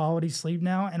getting quality sleep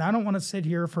now, and I don't want to sit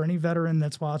here for any veteran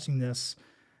that's watching this,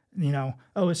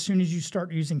 as soon as you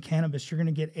start using cannabis, you're going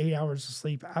to get 8 hours of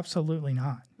sleep. Absolutely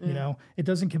not. It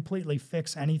doesn't completely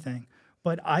fix anything.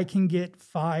 But I can get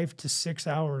 5 to 6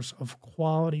 hours of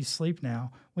quality sleep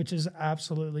now, which has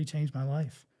absolutely changed my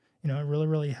life. It really,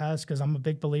 really has, because I'm a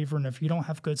big believer in if you don't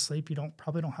have good sleep, you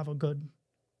probably don't have a good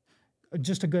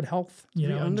health.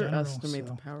 We underestimate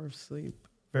the power of sleep.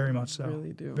 Very much so.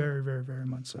 Really do. Very, very, very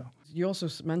much so. You also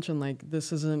mentioned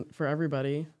this isn't for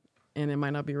everybody, and it might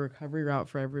not be a recovery route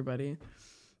for everybody.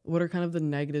 What are kind of the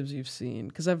negatives you've seen?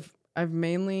 Because I've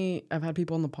had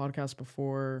people on the podcast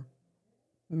before,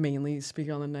 mainly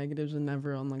speak on the negatives and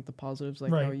never on the positives,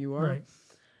 how you are. Right.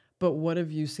 But what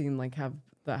have you seen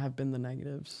that have been the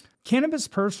negatives? Cannabis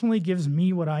personally gives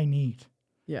me what I need.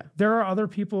 Yeah. There are other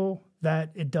people that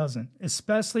it doesn't,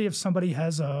 especially if somebody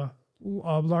has a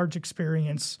large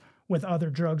experience with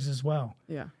other drugs as well.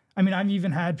 Yeah. I mean, I've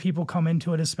even had people come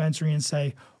into a dispensary and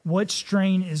say, what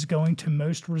strain is going to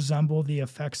most resemble the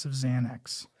effects of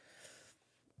Xanax?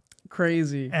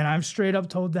 Crazy. And I've straight up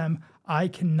told them, I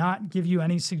cannot give you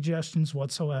any suggestions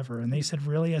whatsoever. And they said,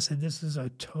 really? I said, this is a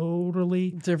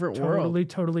totally different world.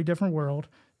 Totally different world.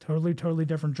 Totally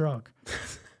different drug.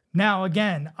 Now,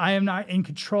 again, I am not in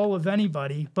control of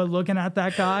anybody, but looking at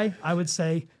that guy, I would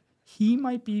say he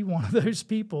might be one of those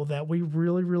people that we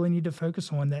really, really need to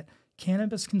focus on, that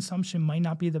cannabis consumption might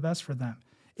not be the best for them.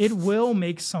 It will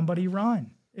make somebody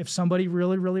run. If somebody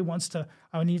really, really wants to,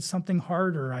 I need something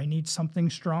harder, I need something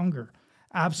stronger.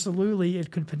 Absolutely, it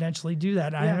could potentially do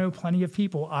that. Yeah. I know plenty of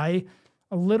people. A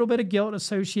little bit of guilt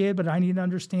associated, but I need to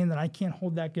understand that I can't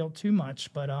hold that guilt too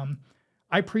much. But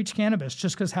I preach cannabis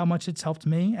just because how much it's helped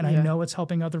me, and I know it's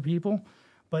helping other people.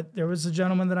 But there was a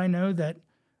gentleman that I know that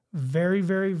very,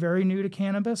 very, very new to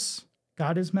cannabis,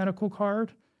 got his medical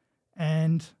card,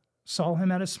 and saw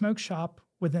him at a smoke shop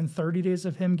within 30 days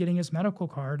of him getting his medical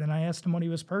card. And I asked him what he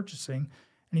was purchasing,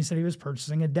 and he said he was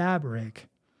purchasing a dab rig.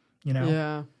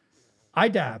 Yeah. I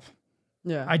dab.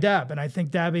 Yeah. I dab, and I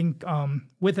think dabbing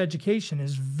with education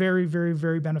is very, very,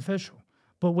 very beneficial.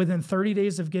 But within 30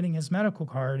 days of getting his medical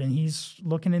card, and he's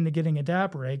looking into getting a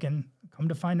dab rig, and come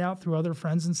to find out through other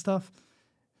friends and stuff,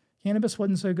 cannabis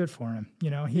wasn't so good for him. He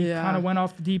kind of went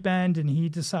off the deep end, and he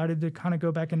decided to kind of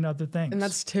go back into other things. And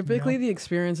that's typically the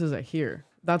experiences I hear.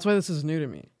 That's why this is new to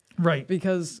me. Right.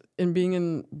 Because in being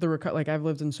in the like I've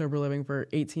lived in sober living for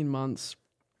 18 months,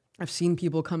 I've seen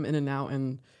people come in and out,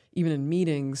 and even in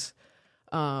meetings,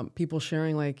 people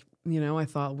sharing like, I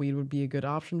thought weed would be a good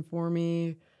option for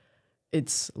me.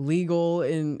 It's legal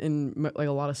in like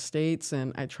a lot of states,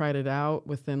 and I tried it out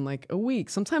within like a week.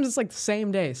 Sometimes it's like the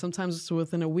same day. Sometimes it's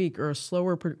within a week, or a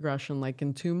slower progression, like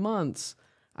in 2 months,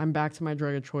 I'm back to my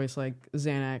drug of choice, like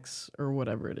Xanax or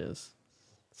whatever it is.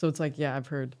 So it's like, yeah, I've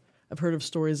heard of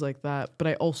stories like that, but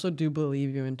I also do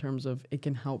believe you in terms of it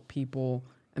can help people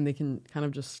and they can kind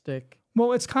of just stick.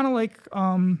 Well, it's kind of like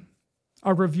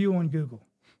a review on Google.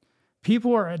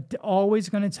 People are always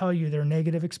going to tell you their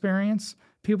negative experience.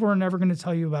 People are never going to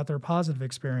tell you about their positive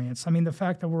experience. I mean, the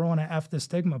fact that we're on a the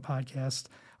Stigma podcast,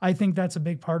 I think that's a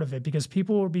big part of it, because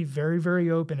people will be very,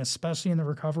 very open, especially in the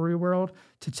recovery world,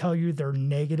 to tell you their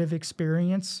negative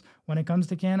experience when it comes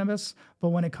to cannabis. But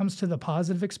when it comes to the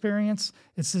positive experience,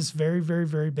 it's this very, very,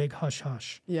 very big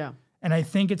hush-hush. Yeah. And I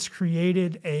think it's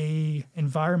created a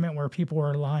environment where people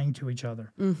are lying to each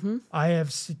other. Mm-hmm. I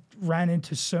have ran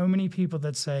into so many people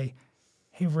that say,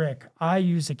 hey, Rick, I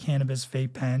use a cannabis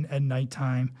vape pen at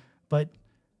nighttime, but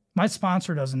my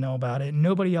sponsor doesn't know about it.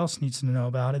 Nobody else needs to know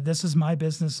about it. This is my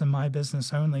business and my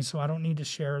business only, so I don't need to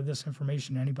share this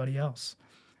information to anybody else.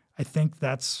 I think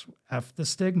that's the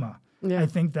stigma. Yeah. I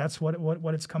think that's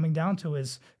what it's coming down to,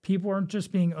 is people aren't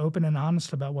just being open and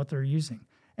honest about what they're using.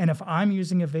 And if I'm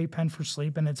using a vape pen for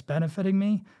sleep and it's benefiting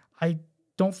me, I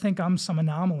don't think I'm some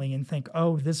anomaly and think,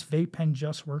 oh, this vape pen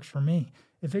just works for me.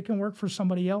 If it can work for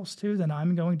somebody else too, then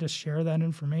I'm going to share that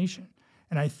information.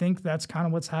 And I think that's kind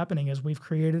of what's happening, is we've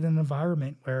created an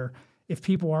environment where if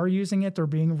people are using it, they're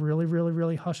being really, really,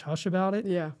 really hush-hush about it.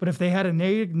 Yeah. But if they had a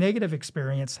negative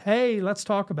experience, hey, let's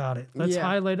talk about it. Let's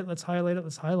highlight it. Let's highlight it.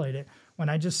 Let's highlight it. When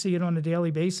I just see it on a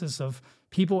daily basis of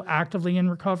people actively in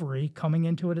recovery coming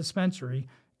into a dispensary,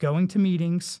 going to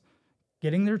meetings,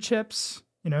 getting their chips,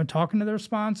 talking to their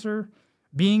sponsor,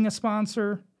 being a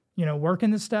sponsor,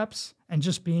 working the steps, and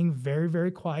just being very,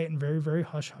 very quiet and very, very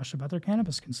hush-hush about their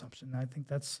cannabis consumption. I think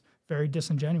that's very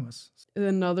disingenuous.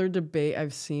 Another debate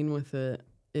I've seen with it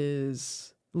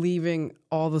is leaving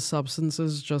all the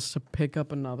substances just to pick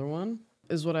up another one,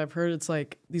 is what I've heard. It's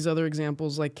like these other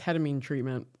examples, like ketamine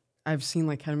treatment. I've seen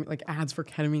like ketamine, like ads for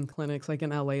ketamine clinics, like in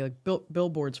LA, like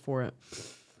billboards for it.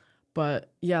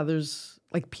 But yeah, there's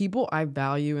like people I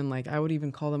value, and like I would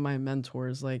even call them my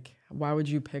mentors. Like, why would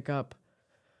you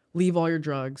leave all your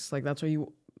drugs? Like that's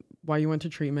why you went to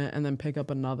treatment, and then pick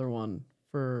up another one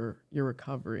for your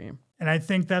recovery. And I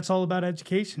think that's all about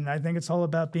education. I think it's all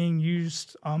about being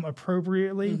used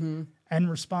appropriately and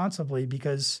responsibly,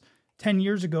 because 10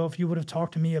 years ago, if you would have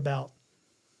talked to me about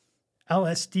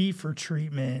LSD for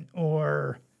treatment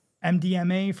or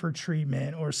MDMA for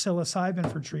treatment or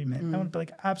psilocybin for treatment, I would be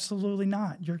like, absolutely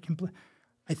not. You're complete.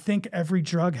 I think every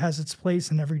drug has its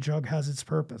place and every drug has its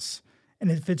purpose. And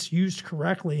if it's used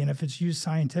correctly and if it's used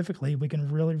scientifically, we can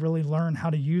really, really learn how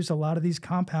to use a lot of these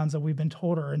compounds that we've been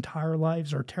told our entire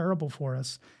lives are terrible for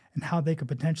us and how they could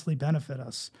potentially benefit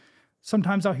us.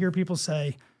 Sometimes I'll hear people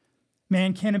say,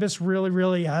 man, cannabis really,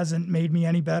 really hasn't made me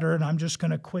any better, and I'm just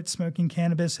going to quit smoking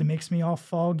cannabis. It makes me all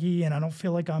foggy and I don't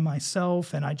feel like I'm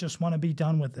myself and I just want to be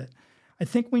done with it. I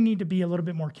think we need to be a little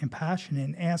bit more compassionate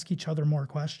and ask each other more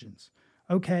questions.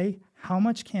 Okay, how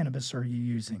much cannabis are you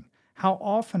using? How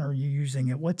often are you using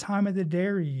it? What time of the day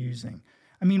are you using?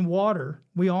 I mean, water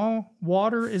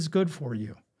is good for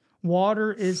you.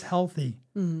 Water is healthy.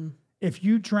 Mm-hmm. If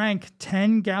you drank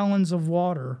 10 gallons of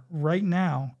water right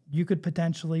now, you could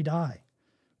potentially die.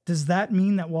 Does that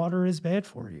mean that water is bad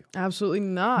for you? Absolutely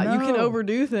not. No. You can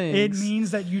overdo things. It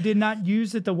means that you did not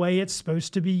use it the way it's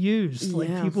supposed to be used.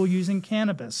 Like people using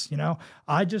cannabis,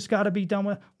 I just got to be done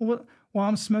with, well,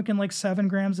 I'm smoking like 7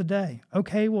 grams a day.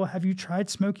 Okay, well, have you tried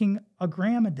smoking a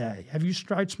gram a day? Have you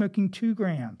tried smoking 2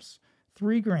 grams,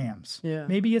 3 grams? Yeah.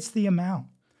 Maybe it's the amount.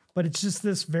 But it's just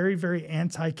this very, very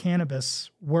anti-cannabis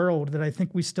world that I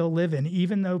think we still live in,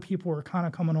 even though people are kind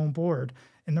of coming on board.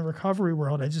 In the recovery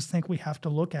world, I just think we have to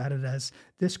look at it as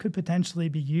this could potentially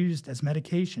be used as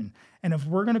medication. And if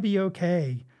we're going to be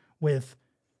okay with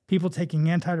people taking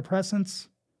antidepressants,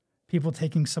 people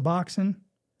taking Suboxone,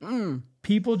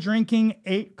 people drinking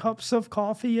 8 cups of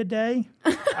coffee a day,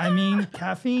 I mean,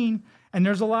 caffeine. And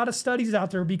there's a lot of studies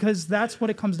out there, because that's what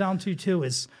it comes down to too,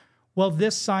 is, well,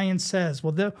 this science says,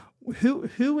 well,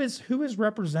 who is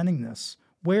representing this?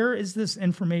 Where is this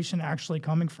information actually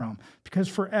coming from? Because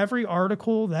for every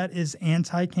article that is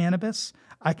anti-cannabis,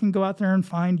 I can go out there and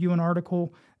find you an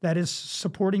article that is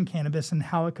supporting cannabis and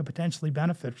how it could potentially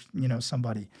benefit,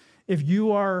 somebody. If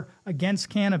you are against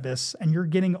cannabis and you're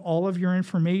getting all of your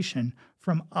information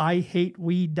from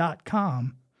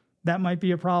IHateWeed.com, that might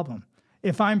be a problem.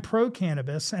 If I'm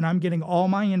pro-cannabis and I'm getting all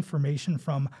my information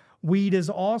from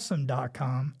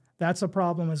weedisawesome.com, that's a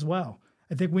problem as well.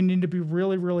 I think we need to be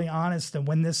really, really honest. And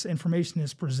when this information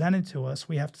is presented to us,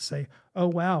 we have to say, oh,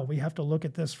 wow, we have to look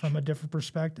at this from a different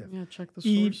perspective. Yeah, check the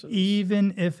sources.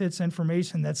 Even if it's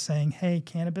information that's saying, hey,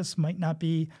 cannabis might not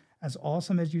be as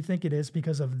awesome as you think it is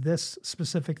because of this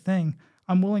specific thing,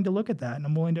 I'm willing to look at that and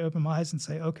I'm willing to open my eyes and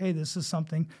say, okay, this is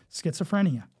something,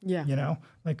 schizophrenia. Yeah. You know,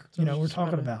 like, you know, we're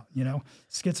talking about, you know,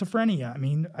 schizophrenia. I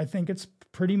mean, I think it's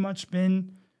pretty much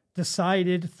been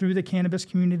decided through the cannabis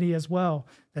community as well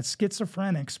that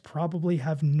schizophrenics probably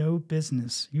have no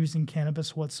business using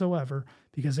cannabis whatsoever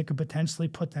because it could potentially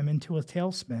put them into a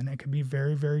tailspin. It could be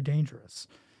very, very dangerous.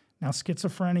 Now,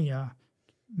 schizophrenia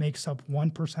makes up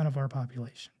 1% of our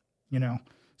population, you know.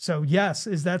 So yes,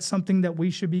 is that something that we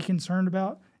should be concerned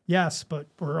about? Yes, but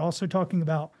we're also talking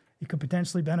about it could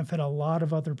potentially benefit a lot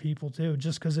of other people too.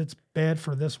 Just because it's bad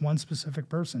for this one specific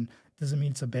person doesn't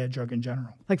mean it's a bad drug in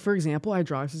general. Like, for example,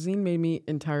 hydroxyzine made me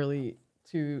entirely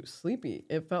too sleepy.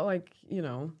 It felt like, you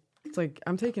know, it's like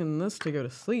I'm taking this to go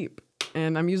to sleep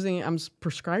and I'm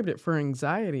prescribed it for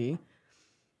anxiety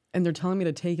and they're telling me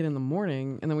to take it in the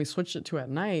morning and then we switched it to at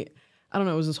night. I don't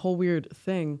know. It was this whole weird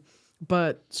thing,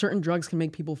 but certain drugs can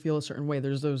make people feel a certain way.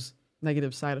 There's those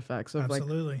negative side effects of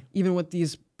Absolutely. Like, even with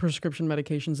these prescription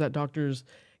medications that doctors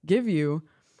give you,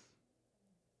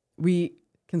 we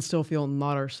can still feel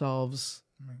not ourselves.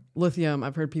 Right. Lithium,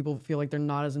 I've heard people feel like they're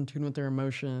not as in tune with their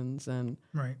emotions and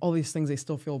Right. all these things, they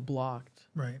still feel blocked.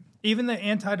 Right. Even the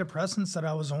antidepressants that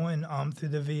I was on through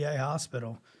the VA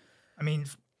hospital, I mean,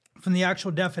 from the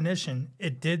actual definition,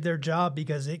 it did their job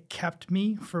because it kept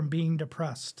me from being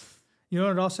depressed. You know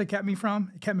what it also kept me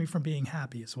from? It kept me from being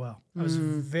happy as well. I was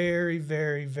very,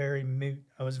 very, very mute.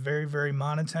 I was very, very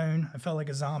monotone. I felt like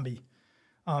a zombie.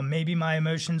 Maybe my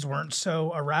emotions weren't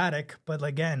so erratic, but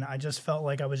again, I just felt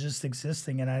like I was just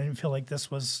existing and I didn't feel like this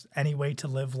was any way to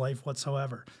live life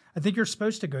whatsoever. I think you're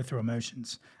supposed to go through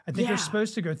emotions. I think you're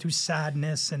supposed to go through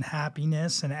sadness and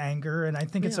happiness and anger. And I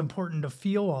think it's important to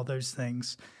feel all those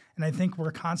things. And I think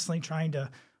we're constantly trying to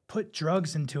put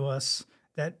drugs into us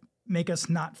that make us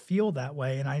not feel that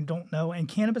way. And I don't know. And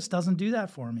cannabis doesn't do that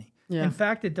for me. Yeah. In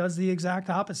fact, it does the exact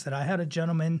opposite. I had a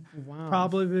gentleman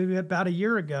probably about a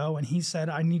year ago, and he said,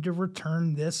 I need to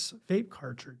return this vape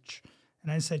cartridge.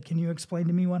 And I said, can you explain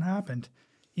to me what happened?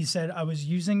 He said, I was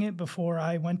using it before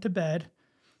I went to bed,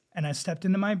 and I stepped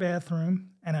into my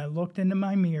bathroom, and I looked into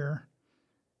my mirror,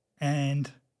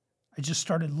 and I just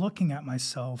started looking at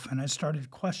myself, and I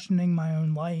started questioning my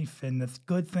own life and the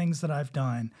good things that I've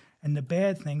done and the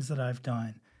bad things that I've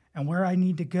done and where I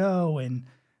need to go and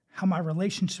how my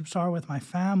relationships are with my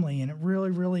family. And it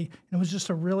was just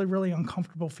a really, really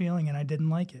uncomfortable feeling, and I didn't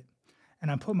like it. And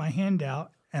I put my hand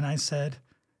out and I said,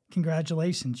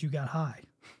 congratulations, you got high.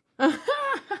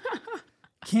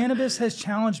 Cannabis has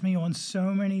challenged me on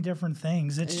so many different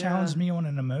things. It's challenged me on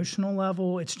an emotional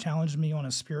level. It's challenged me on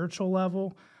a spiritual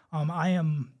level. I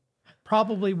am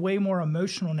probably way more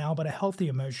emotional now, but a healthy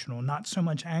emotional, not so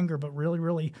much anger, but really,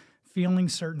 really feeling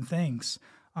certain things.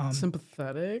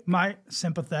 Sympathetic?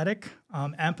 Empathetic.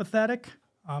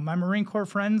 My Marine Corps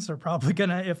friends are probably going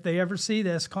to, if they ever see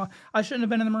this, I shouldn't have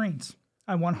been in the Marines.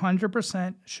 I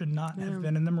 100% should not have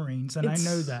been in the Marines, and I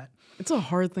know that. It's a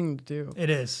hard thing to do. It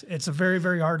is. It's a very,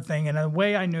 very hard thing. And the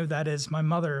way I know that is my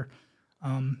mother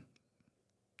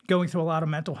going through a lot of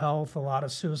mental health, a lot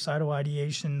of suicidal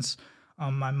ideations.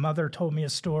 My mother told me a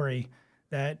story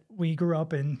that we grew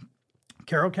up in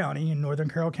Carroll County, in northern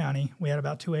Carroll County. We had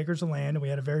about 2 acres of land, and we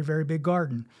had a very, very big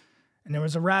garden. And there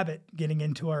was a rabbit getting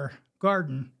into our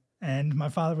garden, and my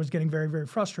father was getting very, very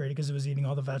frustrated because it was eating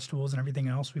all the vegetables and everything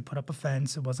else. We put up a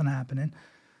fence. It wasn't happening.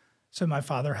 So my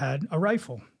father had a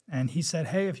rifle, and he said,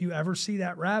 hey, if you ever see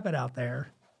that rabbit out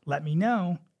there, let me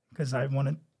know because I want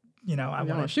to, I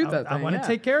want to shoot that thing. I want to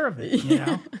take care of it, you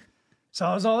know. So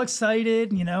I was all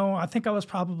excited, I think I was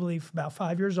probably about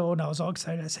 5 years old, and I was all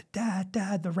excited. I said, Dad,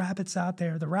 the rabbit's out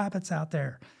there. The rabbit's out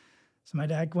there. So my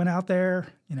dad went out there,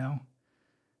 got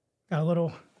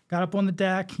up on the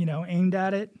deck, aimed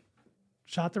at it,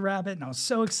 shot the rabbit, and I was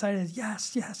so excited.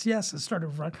 Yes. I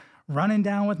started running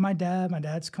down with my dad. My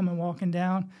dad's coming walking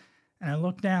down, and I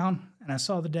looked down, and I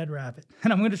saw the dead rabbit.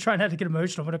 And I'm going to try not to get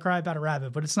emotional. I'm going to cry about a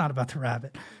rabbit, but it's not about the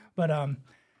rabbit. But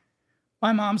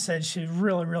my mom said she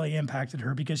really, really impacted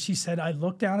her because she said, I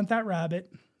looked down at that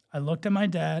rabbit, I looked at my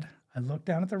dad, I looked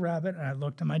down at the rabbit, and I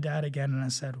looked at my dad again, and I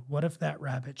said, what if that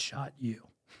rabbit shot you?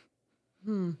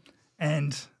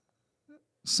 And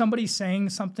somebody saying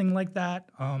something like that,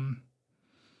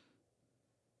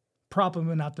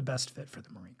 probably not the best fit for the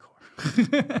Marine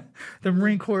Corps. The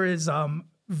Marine Corps is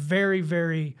very,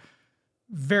 very,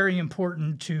 very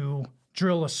important to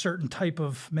drill a certain type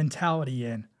of mentality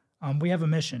in. We have a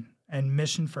mission, and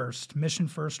mission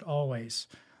first always.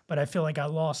 But I feel like I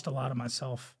lost a lot of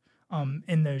myself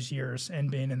in those years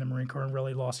and being in the Marine Corps, and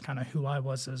really lost kind of who I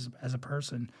was as a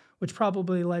person, which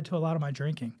probably led to a lot of my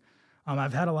drinking.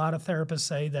 I've had a lot of therapists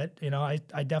say that,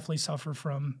 I definitely suffer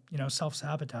from,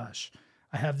 self-sabotage.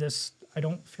 I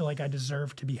don't feel like I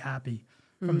deserve to be happy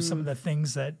from some of the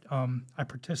things that I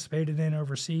participated in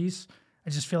overseas. I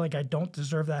just feel like I don't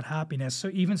deserve that happiness. So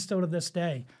even still to this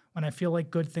day, when I feel like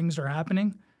good things are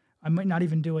happening, I might not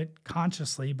even do it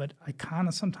consciously, but I kind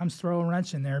of sometimes throw a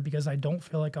wrench in there because I don't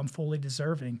feel like I'm fully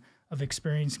deserving of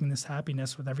experiencing this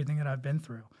happiness with everything that I've been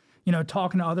through.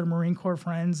 Talking to other Marine Corps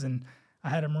friends, and I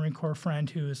had a Marine Corps friend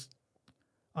who was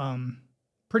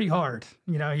pretty hard.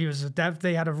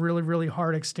 They had a really, really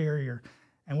hard exterior.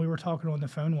 And we were talking on the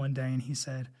phone one day, and he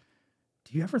said,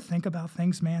 "Do you ever think about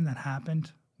things, man, that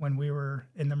happened when we were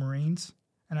in the Marines?"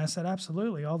 And I said,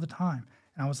 "Absolutely, all the time."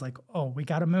 And I was like, "Oh, we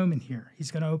got a moment here.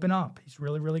 He's going to open up. He's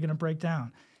really, really going to break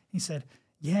down." He said,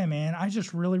 "Yeah, man, I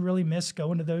just really, really miss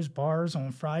going to those bars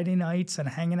on Friday nights and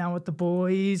hanging out with the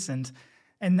boys." And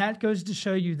that goes to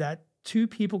show you that two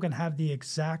people can have the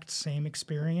exact same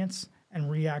experience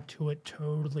and react to it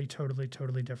totally, totally,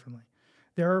 totally differently.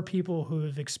 There are people who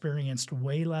have experienced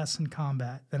way less in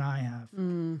combat than I have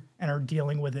and are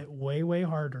dealing with it way, way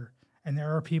harder. And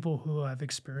there are people who have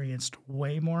experienced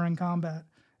way more in combat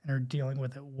and are dealing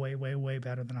with it way, way, way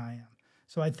better than I am.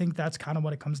 So I think that's kind of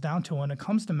what it comes down to. When it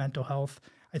comes to mental health,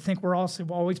 I think we're also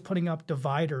always putting up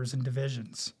dividers and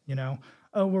divisions,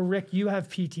 Oh, well, Rick, you have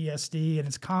PTSD and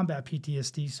it's combat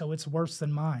PTSD, so it's worse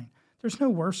than mine. There's no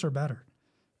worse or better.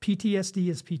 PTSD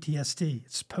is PTSD.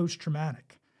 It's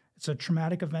post-traumatic. It's a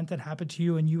traumatic event that happened to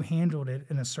you and you handled it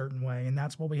in a certain way, and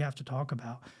that's what we have to talk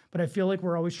about. But I feel like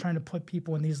we're always trying to put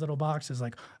people in these little boxes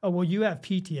like, "Oh, well, you have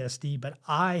PTSD, but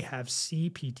I have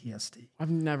CPTSD."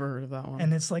 I've never heard of that one.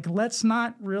 And it's like, let's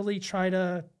not really try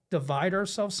to divide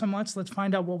ourselves so much. Let's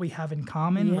find out what we have in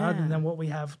common rather than what we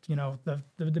have,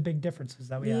 the big differences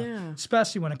that we have,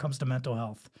 especially when it comes to mental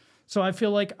health. So I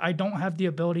feel like I don't have the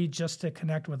ability just to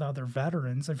connect with other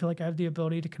veterans. I feel like I have the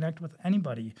ability to connect with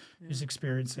anybody who's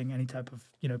experiencing any type of,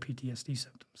 PTSD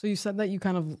symptoms. So you said that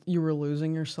you were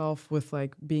losing yourself with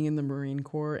like being in the Marine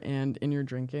Corps and in your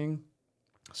drinking.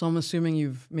 So I'm assuming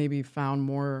you've maybe found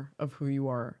more of who you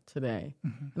are today.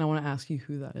 Mm-hmm. And I want to ask you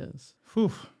who that is.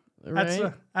 Whew.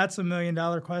 Right? That's $1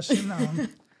 million question.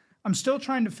 I'm still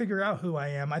trying to figure out who I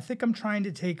am. I think I'm trying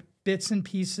to take bits and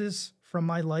pieces from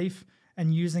my life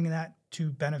and using that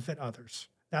to benefit others.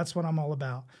 That's what I'm all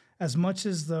about. As much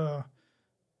as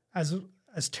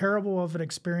as terrible of an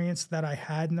experience that I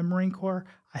had in the Marine Corps,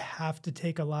 I have to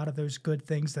take a lot of those good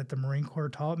things that the Marine Corps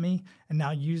taught me and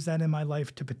now use that in my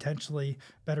life to potentially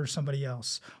better somebody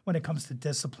else. When it comes to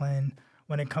discipline,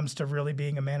 when it comes to really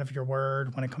being a man of your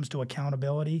word, when it comes to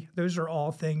accountability, those are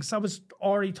all things. I was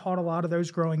already taught a lot of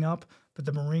those growing up, but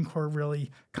the Marine Corps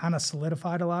really kind of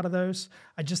solidified a lot of those.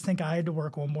 I just think I had to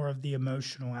work on more of the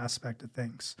emotional aspect of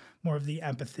things, more of the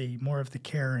empathy, more of the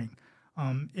caring.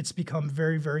 It's become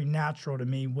very, very natural to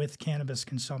me with cannabis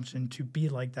consumption to be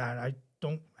like that. I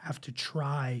don't have to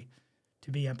try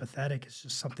to be empathetic. It's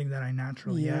just something that I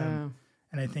naturally am.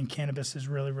 And I think cannabis has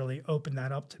really, really opened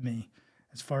that up to me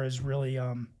as far as really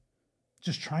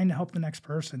just trying to help the next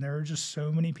person. There are just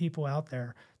so many people out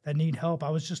there that need help.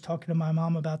 I was just talking to my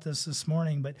mom about this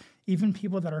morning, but even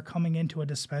people that are coming into a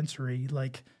dispensary,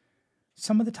 like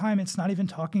some of the time it's not even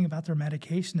talking about their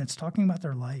medication. It's talking about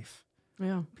their life.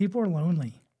 Yeah. People are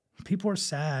lonely. People are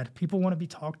sad. People want to be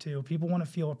talked to. People want to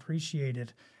feel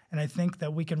appreciated. And I think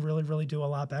that we can really, really do a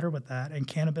lot better with that. And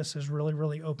cannabis has really,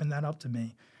 really opened that up to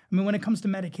me. I mean, when it comes to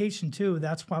medication too,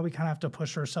 that's why we kind of have to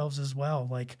push ourselves as well.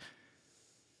 Like,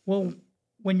 well,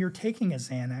 when you're taking a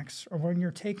Xanax or when you're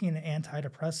taking an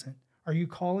antidepressant, are you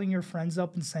calling your friends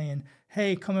up and saying,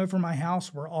 "Hey, come over to my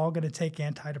house. We're all going to take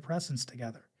antidepressants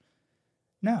together"?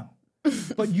 No.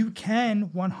 But you can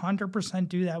 100%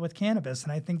 do that with cannabis.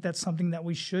 And I think that's something that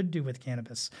we should do with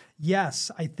cannabis.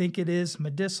 Yes, I think it is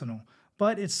medicinal,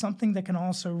 but it's something that can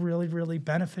also really, really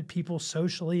benefit people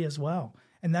socially as well.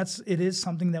 And it is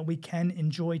something that we can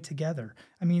enjoy together.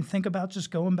 I mean, think about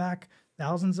just going back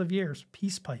thousands of years,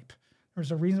 peace pipe.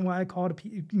 There's a reason why I called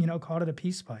it a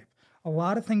peace pipe. A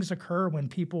lot of things occur when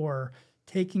people are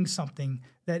taking something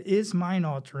that is mind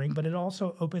altering, but it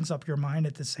also opens up your mind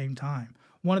at the same time.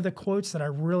 One of the quotes that I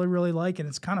really, really like, and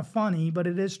it's kind of funny, but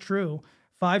it is true,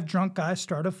 5 drunk guys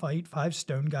start a fight, 5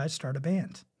 stoned guys start a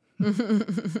band.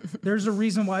 There's a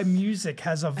reason why music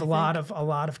has a lot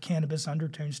of cannabis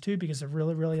undertones too, because it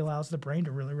really, really allows the brain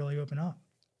to really, really open up.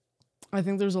 I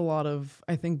think there's a lot of,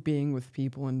 I think being with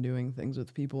people and doing things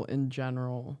with people in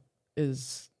general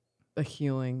is a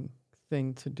healing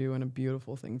thing to do and a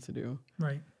beautiful thing to do.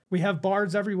 Right. We have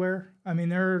bars everywhere. I mean,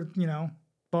 there are,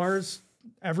 bars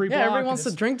every block. Yeah, everyone wants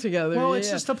to drink together. Well,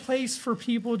 it's just a place for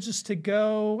people just to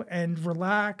go and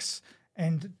relax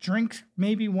and drink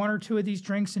maybe 1 or 2 of these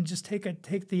drinks and just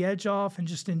take the edge off and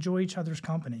just enjoy each other's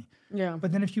company. Yeah.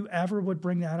 But then if you ever would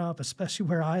bring that up, especially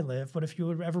where I live, but if you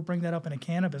would ever bring that up in a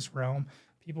cannabis realm,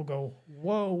 people go,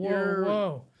 whoa,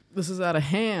 whoa. This is out of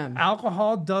hand.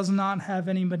 Alcohol does not have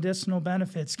any medicinal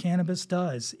benefits. Cannabis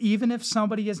does. Even if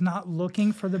somebody is not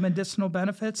looking for the medicinal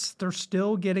benefits, they're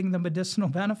still getting the medicinal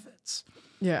benefits.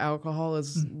 Yeah, alcohol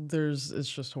is, it's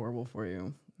just horrible for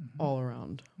you all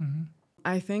around. Mm-hmm.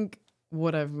 I think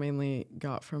what I've mainly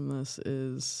got from this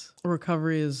is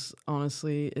recovery is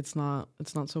honestly, it's not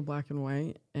so black and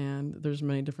white, and there's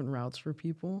many different routes for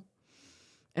people.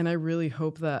 And I really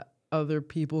hope that other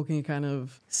people can kind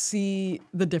of see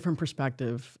the different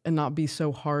perspective and not be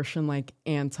so harsh and like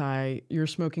you're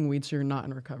smoking weed, so you're not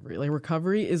in recovery. Like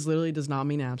recovery does not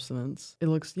mean abstinence. It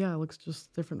looks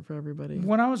just different for everybody.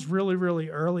 When I was really, really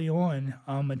early on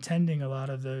attending a lot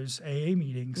of those AA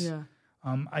meetings,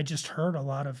 I just heard a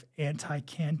lot of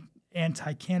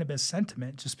anti-cannabis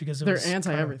sentiment just because they're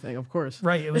anti-everything, of course.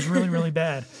 Right. It was really, really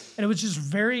bad. And it was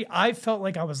just I felt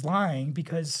like I was lying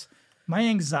because my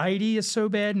anxiety is so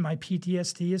bad and my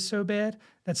PTSD is so bad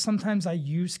that sometimes I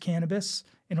use cannabis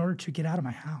in order to get out of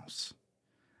my house.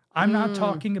 I'm not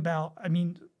talking about,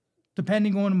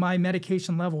 depending on my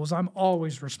medication levels, I'm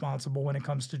always responsible when it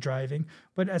comes to driving.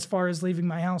 But as far as leaving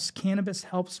my house, cannabis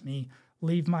helps me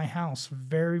leave my house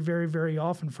very, very, very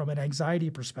often from an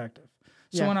anxiety perspective.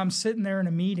 So when I'm sitting there in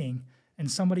a meeting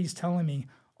and somebody's telling me,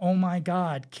 oh my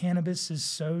God, cannabis is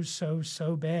so, so,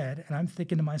 so bad. And I'm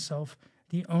thinking to myself,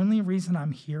 the only reason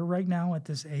I'm here right now at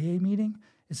this AA meeting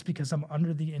is because I'm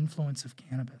under the influence of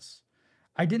cannabis.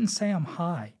 I didn't say I'm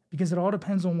high because it all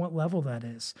depends on what level that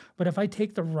is. But if I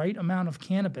take the right amount of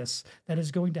cannabis, that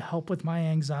is going to help with my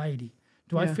anxiety.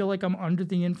 Do I feel like I'm under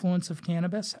the influence of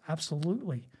cannabis?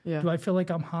 Absolutely. Yeah. Do I feel like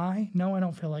I'm high? No, I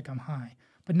don't feel like I'm high.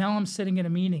 But now I'm sitting in a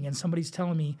meeting and somebody's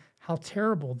telling me how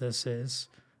terrible this is,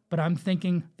 but I'm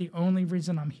thinking the only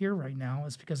reason I'm here right now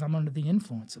is because I'm under the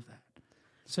influence of that.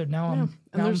 So now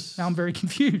I'm very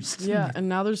confused. Yeah, and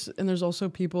now there's also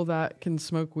people that can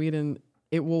smoke weed and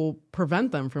it will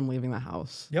prevent them from leaving the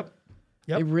house. Yep.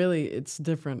 It's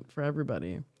different for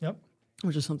everybody. Yep.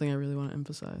 Which is something I really want to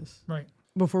emphasize. Right.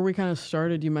 Before we kind of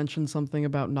started, you mentioned something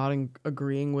about not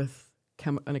agreeing with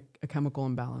a chemical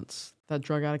imbalance, that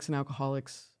drug addicts and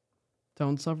alcoholics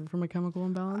don't suffer from a chemical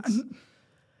imbalance.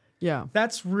 Yeah.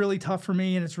 That's really tough for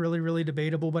me, and it's really, really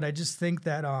debatable, but I just think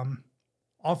that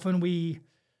often we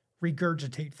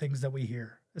regurgitate things that we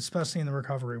hear, especially in the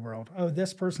recovery world. Oh,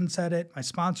 this person said it, my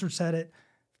sponsor said it,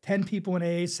 10 people in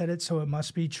AA said it, so it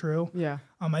must be true. Yeah.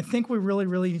 I think we really,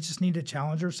 really just need to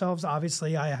challenge ourselves.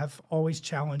 Obviously, I have always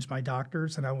challenged my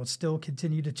doctors, and I will still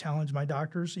continue to challenge my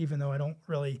doctors, even though I don't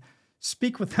really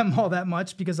speak with them all that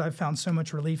much because I've found so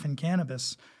much relief in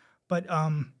cannabis. But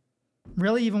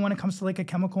really, even when it comes to like a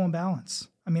chemical imbalance,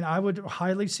 I would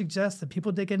highly suggest that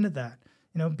people dig into that.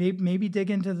 Maybe dig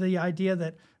into the idea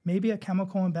that maybe a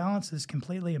chemical imbalance is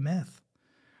completely a myth.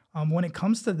 When it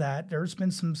comes to that, there's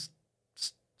been some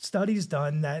studies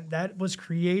done that was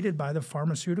created by the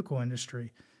pharmaceutical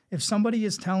industry. If somebody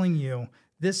is telling you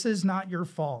this is not your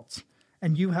fault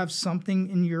and you have something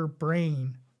in your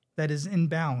brain that is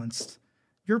imbalanced,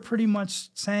 you're pretty much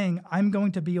saying, I'm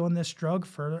going to be on this drug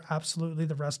for absolutely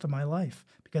the rest of my life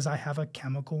because I have a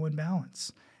chemical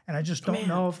imbalance. And I just don't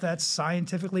know if that's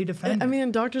scientifically defended.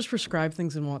 And doctors prescribe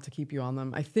things and want to keep you on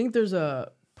them. I think there's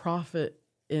a profit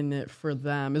in it for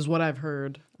them, is what I've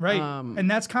heard. Right.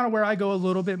 And that's kind of where I go a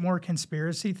little bit more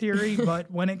conspiracy theory. But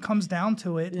when it comes down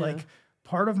to it, like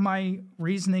part of my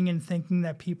reasoning and thinking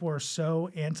that people are so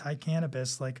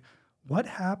anti-cannabis, like what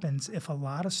happens if a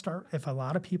lot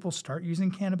of people start using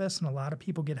cannabis and a lot of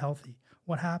people get healthy?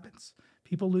 What happens?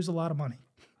 People lose a lot of money.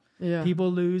 Yeah.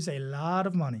 People lose a lot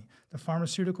of money. The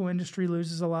pharmaceutical industry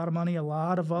loses a lot of money. A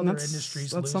lot of other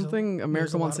industries That's something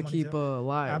America wants to keep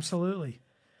alive. Absolutely.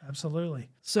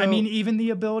 So, even the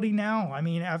ability now,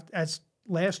 as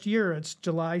last year, it's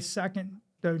July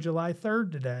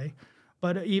 3rd today.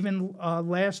 But even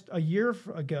a year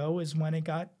ago is when it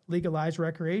got legalized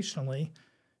recreationally.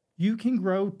 You can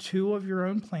grow 2 of your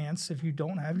own plants if you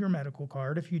don't have your medical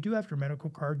card. If you do have your medical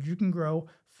card, you can grow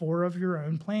 4 of your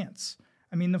own plants.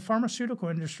 I mean, the pharmaceutical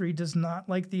industry does not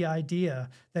like the idea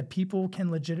that people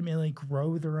can legitimately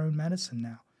grow their own medicine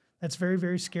now. That's very,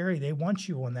 very scary. They want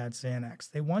you on that Xanax.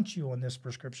 They want you on this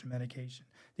prescription medication.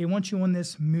 They want you on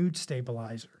this mood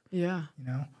stabilizer. Yeah. You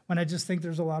know, when I just think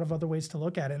there's a lot of other ways to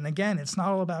look at it. And again, it's not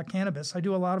all about cannabis. I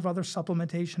do a lot of other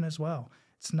supplementation as well.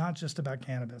 It's not just about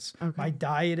cannabis. Okay. My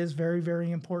diet is very,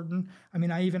 very important. I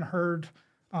mean, I even heard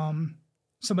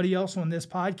somebody else on this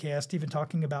podcast even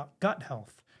talking about gut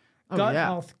health.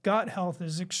 Gut health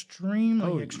is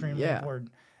extremely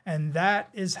important. And that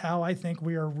is how I think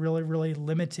we are really, really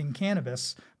limiting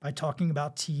cannabis by talking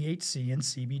about THC and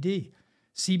CBD.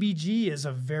 CBG is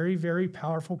a very, very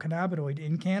powerful cannabinoid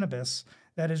in cannabis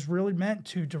that is really meant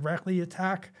to directly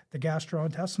attack the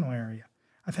gastrointestinal area.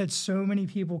 I've had so many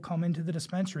people come into the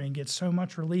dispensary and get so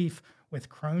much relief with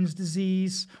Crohn's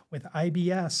disease, with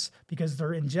IBS, because they're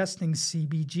ingesting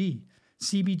CBG.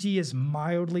 CBG is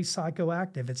mildly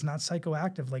psychoactive. It's not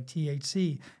psychoactive like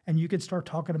THC. And you could start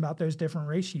talking about those different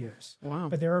ratios. Wow.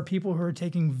 But there are people who are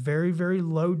taking very, very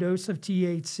low dose of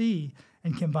THC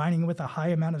and combining it with a high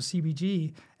amount of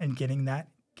CBG and getting that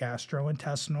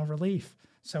gastrointestinal relief.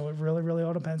 So it really, really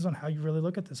all depends on how you really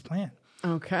look at this plant.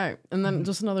 Okay. And then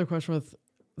just another question with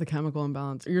the chemical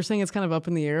imbalance. You're saying it's kind of up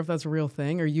in the air if that's a real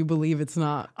thing, or you believe it's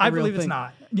not? I believe it's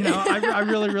not. You know, I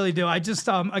really, really do. I just,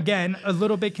 again, a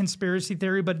little bit conspiracy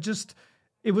theory, but just,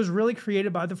 it was really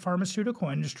created by the pharmaceutical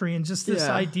industry, and just this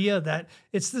idea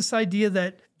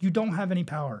that you don't have any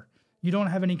power. You don't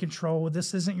have any control.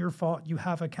 This isn't your fault. You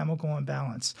have a chemical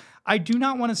imbalance. I do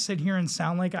not want to sit here and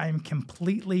sound like I am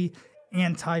completely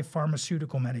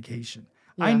anti-pharmaceutical medication.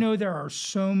 Yeah. I know there are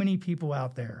so many people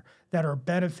out there that are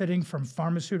benefiting from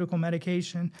pharmaceutical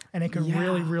medication, and it could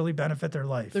really, really benefit their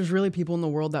life. There's really people in the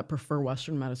world that prefer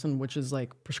Western medicine, which is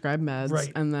like prescribed meds.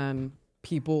 Right. And then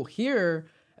people here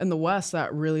in the West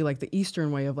that really like the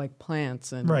Eastern way of like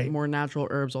plants and more natural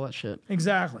herbs, all that shit.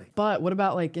 Exactly. But what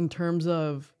about like in terms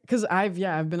of, because I've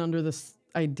been under this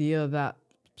idea that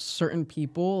certain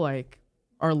people like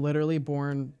are literally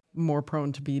born more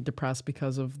prone to be depressed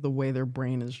because of the way their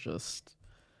brain is just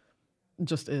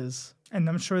is. And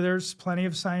I'm sure there's plenty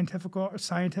of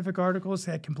scientific articles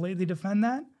that completely defend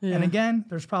that. Yeah. And again,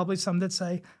 there's probably some that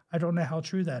say, I don't know how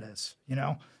true that is, you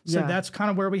know? So that's kind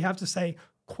of where we have to say,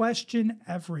 question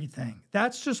everything.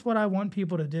 That's just what I want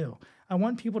people to do. I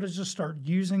want people to just start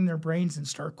using their brains and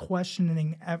start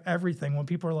questioning everything. When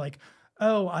people are like,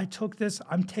 oh,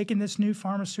 I'm taking this new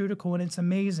pharmaceutical and it's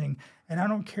amazing. And I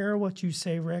don't care what you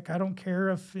say, Rick. I don't care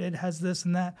if it has this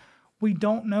and that. We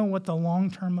don't know what the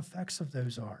long-term effects of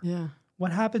those are. Yeah.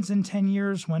 What happens in 10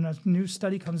 years when a new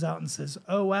study comes out and says,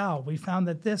 oh, wow, we found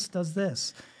that this does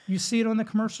this. You see it on the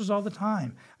commercials all the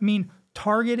time. I mean,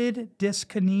 targeted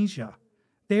dyskinesia.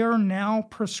 They are now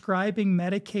prescribing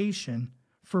medication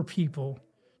for people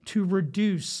to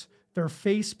reduce their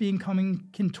face becoming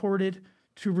contorted,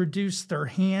 to reduce their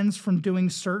hands from doing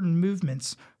certain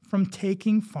movements, from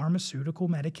taking pharmaceutical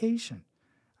medication.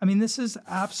 I mean, this is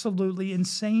absolutely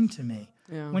insane to me.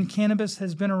 Yeah. When cannabis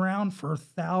has been around for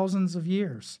thousands of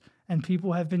years and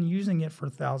people have been using it for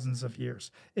thousands of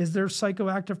years. Is there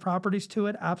psychoactive properties to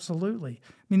it? Absolutely.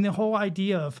 I mean, the whole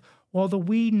idea of, well, the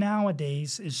weed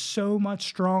nowadays is so much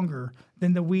stronger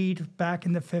than the weed back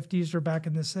in the 50s or back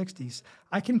in the 60s.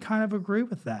 I can kind of agree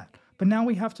with that. But now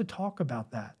we have to talk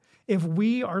about that. If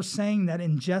we are saying that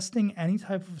ingesting any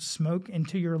type of smoke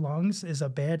into your lungs is a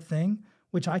bad thing,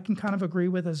 which I can kind of agree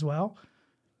with as well,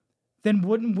 then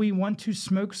wouldn't we want to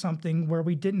smoke something where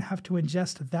we didn't have to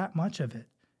ingest that much of it?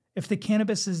 If the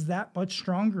cannabis is that much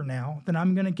stronger now, then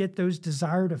I'm going to get those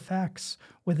desired effects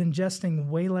with ingesting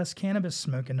way less cannabis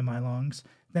smoke into my lungs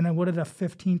than I would at a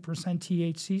 15%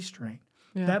 THC strain.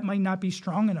 Yeah. That might not be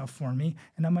strong enough for me,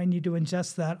 and I might need to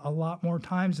ingest that a lot more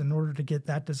times in order to get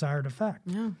that desired effect.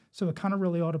 Yeah. So it kind of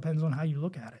really all depends on how you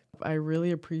look at it. I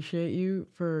really appreciate you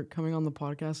for coming on the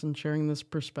podcast and sharing this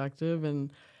perspective,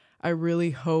 and I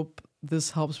really hope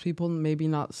this helps people maybe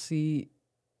not see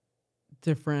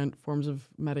different forms of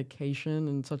medication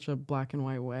in such a black and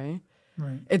white way.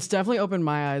 Right. It's definitely opened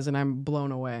my eyes, and I'm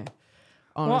blown away.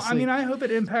 Honestly. Well, I mean, I hope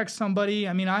it impacts somebody.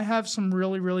 I mean, I have some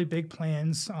really, really big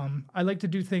plans. I like to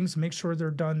do things, make sure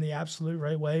they're done the absolute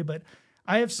right way, but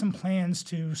I have some plans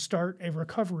to start a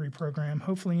recovery program,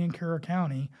 hopefully in Carroll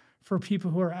County, for people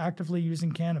who are actively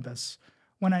using cannabis.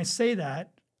 When I say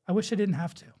that, I wish I didn't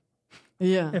have to.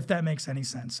 Yeah. If that makes any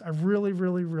sense. I really,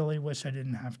 really, really wish I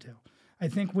didn't have to. I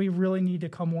think we really need to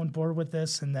come on board with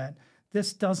this, and that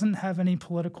this doesn't have any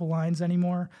political lines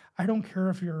anymore. I don't care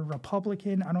if you're a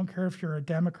Republican. I don't care if you're a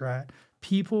Democrat.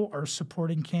 People are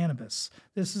supporting cannabis.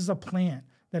 This is a plant.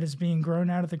 that is being grown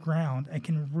out of the ground and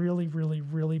can really, really,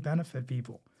 really benefit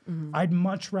people. I'd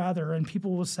much rather, and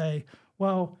people will say,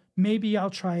 well, maybe I'll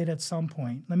try it at some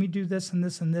point. Let me do this and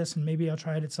this and this, and maybe I'll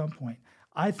try it at some point.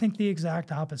 I think the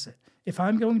exact opposite. If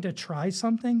I'm going to try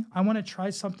something, I want to try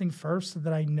something first so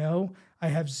that I know I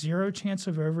have zero chance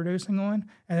of overdosing on,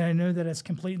 and I know that it's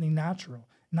completely natural,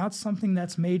 not something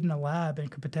that's made in a lab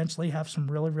and could potentially have some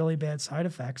really, really bad side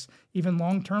effects, even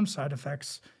long-term side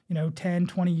effects, 10,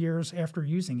 20 years after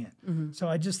using it. So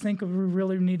I just think we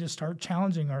really need to start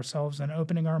challenging ourselves and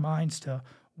opening our minds to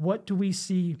what do we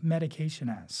see medication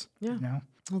as? Yeah.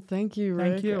 Well, thank you,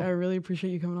 Rick. Thank you. I really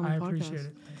appreciate you coming on the podcast. I appreciate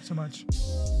it. Thanks so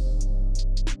much.